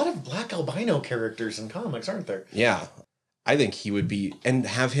there's a lot of black albino characters in comics, aren't there? Yeah. I think he would be, and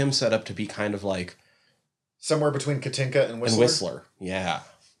have him set up to be kind of like... Somewhere between Katinka and Whistler. And Whistler, yeah.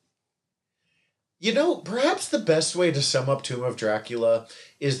 You know, perhaps the best way to sum up Tomb of Dracula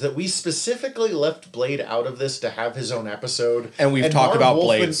is that we specifically left Blade out of this to have his own episode. And we've talked Marv about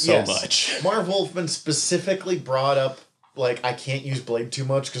Blade Wolfman- so much. Marv Wolfman specifically brought up, like, I can't use Blade too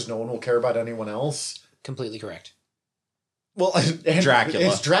much because no one will care about anyone else. Completely correct. Well, and Dracula.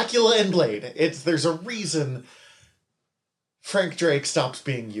 It's Dracula and Blade. There's a reason Frank Drake stops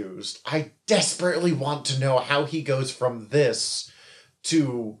being used. I desperately want to know how he goes from this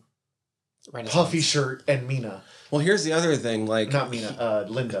to Puffy Shirt and Mina. Well, here's the other thing, like... Not Mina,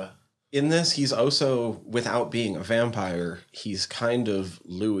 Linda. In this, he's also, without being a vampire, he's kind of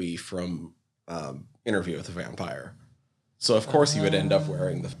Louis from Interview with a Vampire. So, of course, he would end up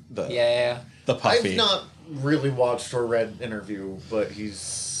wearing the puffy. I've not really watched or read Interview, but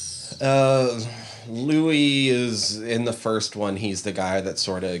he's... Louis is, in the first one, he's the guy that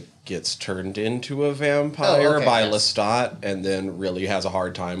sort of gets turned into a vampire by Lestat and then really has a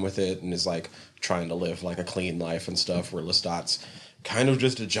hard time with it and is like trying to live like a clean life and stuff, where Lestat's kind of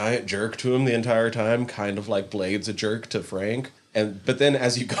just a giant jerk to him the entire time, kind of like Blade's a jerk to Frank. But then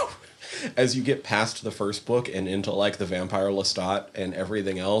as you get past the first book and into like the vampire Lestat and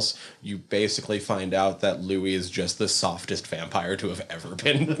everything else, you basically find out that Louis is just the softest vampire to have ever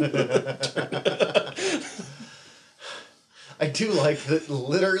been. I do like that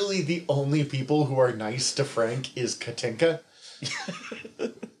literally the only people who are nice to Frank is Katinka.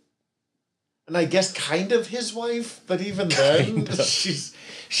 And I guess kind of his wife, but even then,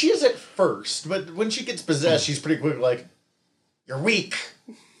 she is at first, but when she gets possessed, she's pretty quick like, "You're weak.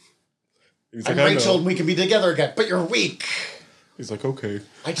 He's I'm like, "I Rachel know." and we can be together again, but you're weak." He's like, okay.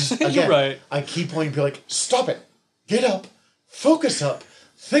 I just, again, You're right. I keep wanting to be like, "Stop it. Get up. Focus up.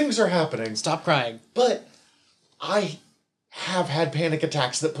 Things are happening." Stop crying. But I have had panic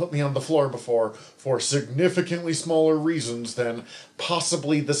attacks that put me on the floor before for significantly smaller reasons than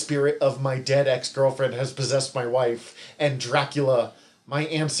possibly the spirit of my dead ex-girlfriend has possessed my wife and Dracula, my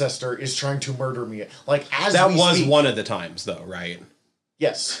ancestor, is trying to murder me. Like, as That we was speak. one of the times, though, right?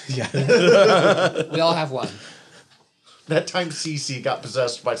 Yes. Yeah. We all have one. That time Cece got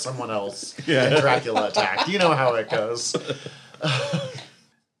possessed by someone else Yeah. and Dracula attacked. You know how it goes.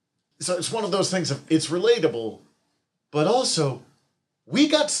 So it's one of those things of, it's relatable, but also, we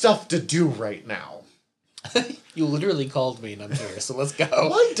got stuff to do right now. You literally called me and I'm here, so let's go.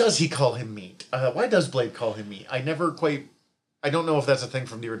 Why does he call him meat? Why does Blade call him meat? I don't know if that's a thing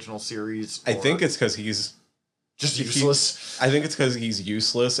from the original series. I or think it's because he's... just useless. I think it's because he's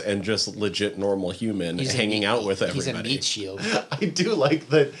useless and just legit normal human He's a hanging meat- out with He's a everybody. meat shield. I do like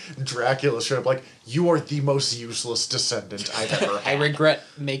that Dracula showed up like, "You are the most useless descendant I've ever I had."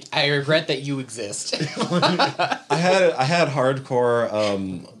 regret that you exist. I had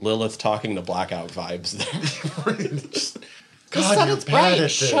hardcore Lilith talking to Blackout vibes there. Just, The God, sun you're is bad bright. at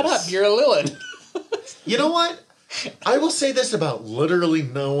this. Shut up, you're a Lilith. You know what? I will say this about literally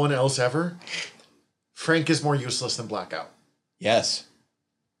no one else ever. Frank is more useless than Blackout. Yes.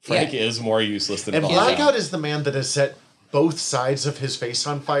 Frank Yeah. is more useless than And Blackout. Blackout is the man that has set both sides of his face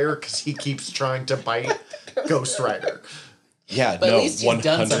on fire because he keeps trying to bite Ghost Rider. Yeah, But at no, least he's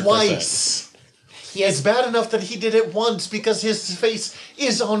done 100%. something. Twice. He It's has, bad enough that he did it once because his face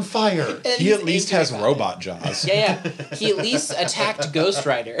is on fire. and He he's at least angry has about robot jaws. it. Yeah. He at least attacked Ghost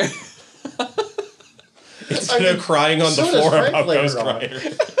Rider. Instead of crying on so the does floor Frank about later Ghost on. Rider.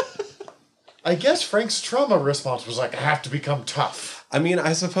 I guess Frank's trauma response was like, "I have to become tough." I mean,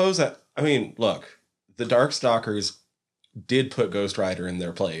 I suppose that... I mean, look. The Darkstalkers did put Ghost Rider in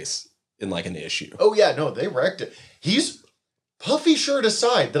their place in, like, an issue. Oh yeah, no, they wrecked it. He's puffy shirt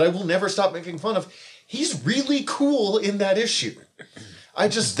aside that I will never stop making fun of. He's really cool in that issue. I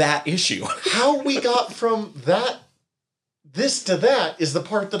just That issue. how we got from this to that is the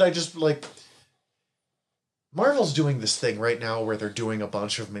part that I just like. Marvel's doing this thing right now where they're doing a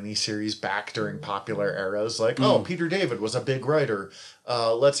bunch of miniseries back during popular eras. Like, oh, Peter David was a big writer.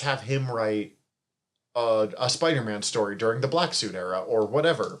 Let's have him write a Spider-Man story during the Black Suit era or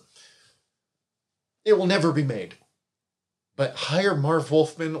whatever. It will never be made. But hire Marv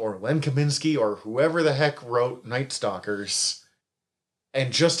Wolfman or Len Kaminsky or whoever the heck wrote Night Stalkers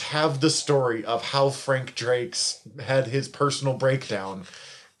and just have the story of how Frank Drake's had his personal breakdown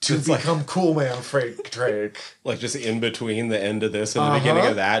to It's like- become Cool Man Frank Drake. Like, just in between the end of this and the beginning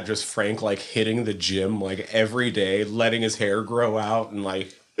of that, just Frank, like, hitting the gym, like, every day, letting his hair grow out, and,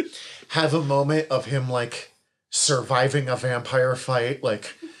 like... Have a moment of him, like, surviving a vampire fight,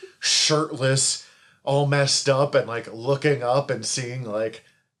 like, shirtless, all messed up, and, like, looking up and seeing, like,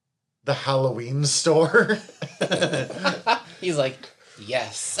 the Halloween store. He's like,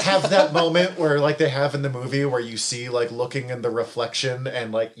 yes. Have that moment where, like, they have in the movie where you see, like, looking in the reflection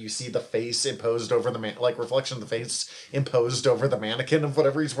and, like, you see the face imposed over the reflection of the face imposed over the mannequin of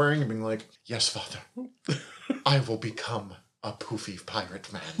whatever he's wearing and being like, "Yes, Father, I will become a poofy pirate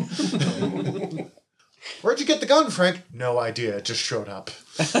man." "Where'd you get the gun, Frank?" "No idea, it just showed up.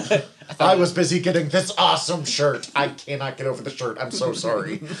 I was busy getting this awesome shirt. I cannot get over the shirt. I'm so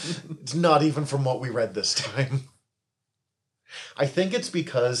sorry. It's not even from what we read this time." I think it's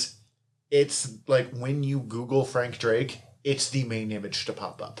because it's like when you Google Frank Drake, it's the main image to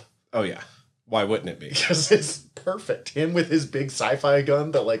pop up. Oh, yeah. Why wouldn't it be? Because it's perfect. Him with his big sci-fi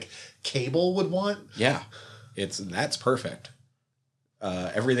gun that, like, Cable would want. Yeah. That's perfect.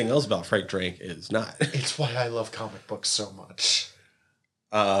 Everything else about Frank Drake is not. It's why I love comic books so much.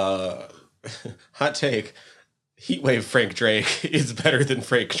 Hot take. Heatwave Frank Drake is better than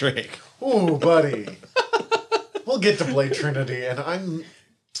Frank Drake. Ooh, buddy. We'll get to Blade Trinity, and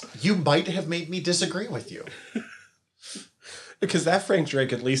you might have made me disagree with you. Because that Frank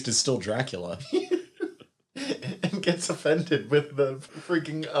Drake at least is still Dracula. And gets offended with the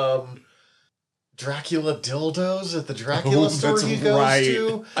freaking Dracula dildos at the Dracula store he goes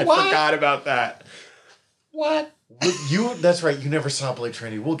to. I What? forgot about that. What? That's right, you never saw Blade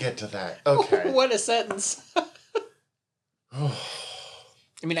Trinity. We'll get to that. Okay. What a sentence. I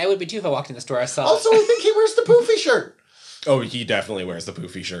mean, I would be too if I walked in the store. I saw. Also, I think he wears the poofy shirt. Oh, he definitely wears the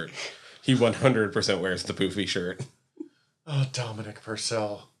poofy shirt. He 100% wears the poofy shirt. Oh, Dominic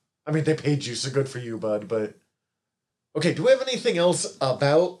Purcell. I mean, they paid you, so good for you, bud, but... Okay, do we have anything else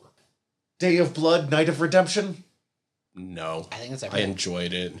about Day of Blood, Night of Redemption? No. I think that's I everything.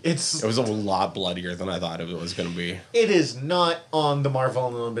 enjoyed it. It was a lot bloodier than I thought it was going to be. is not on the Marvel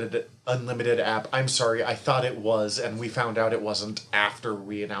Unlimited app. I'm sorry, I thought it was, and we found out it wasn't after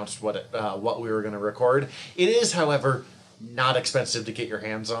we announced what we were going to record. It is, however, not expensive to get your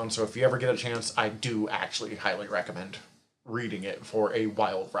hands on, so if you ever get a chance, I do actually highly recommend reading it for a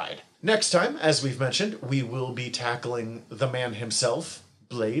wild ride. Next time, as we've mentioned, we will be tackling the man himself,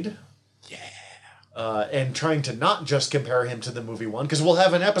 Blade. And trying to not just compare him to the movie one, because we'll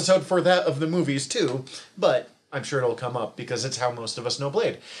have an episode for that of the movies too, but I'm sure it'll come up because it's how most of us know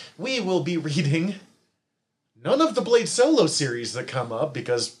Blade. We will be reading none of the Blade solo series that come up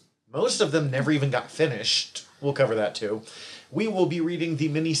because most of them never even got finished. We'll cover that too. We will be reading the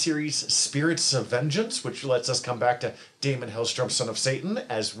miniseries Spirits of Vengeance, which lets us come back to Damon Hellstrom, Son of Satan,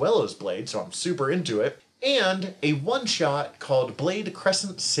 as well as Blade, so I'm super into it. And a one-shot called Blade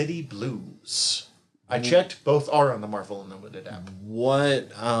Crescent City Blues. I checked, both are on the Marvel Unlimited app.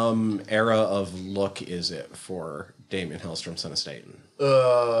 What era of look is it for Damon Hellstrom, Son of Satan?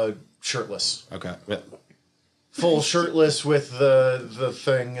 Shirtless. Okay. Full shirtless with the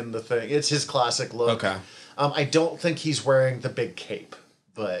thing and the thing. It's his classic look. Okay. I don't think he's wearing the big cape,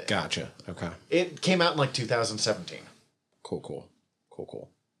 but Gotcha. Okay. it came out in like 2017. Cool.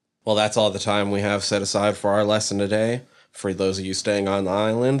 Well, that's all the time we have set aside for our lesson today. For those of you staying on the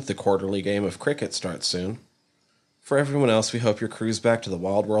island, the quarterly game of cricket starts soon. For everyone else, we hope your cruise back to the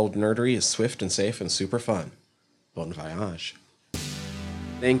wild world of nerdery is swift and safe and super fun. Bon voyage.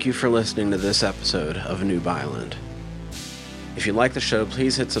 Thank you for listening to this episode of Noob Island. If you like the show,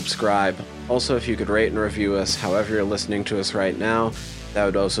 please hit subscribe. Also, if you could rate and review us however you're listening to us right now, that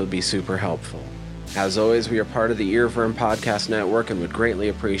would also be super helpful. As always, we are part of the Earworm Podcast Network and would greatly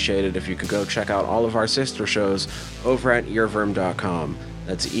appreciate it if you could go check out all of our sister shows over at earworm.com.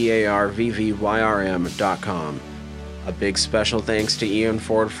 That's EARVVYRM.com. A big special thanks to Ian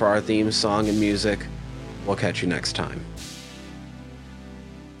Ford for our theme song and music. We'll catch you next time.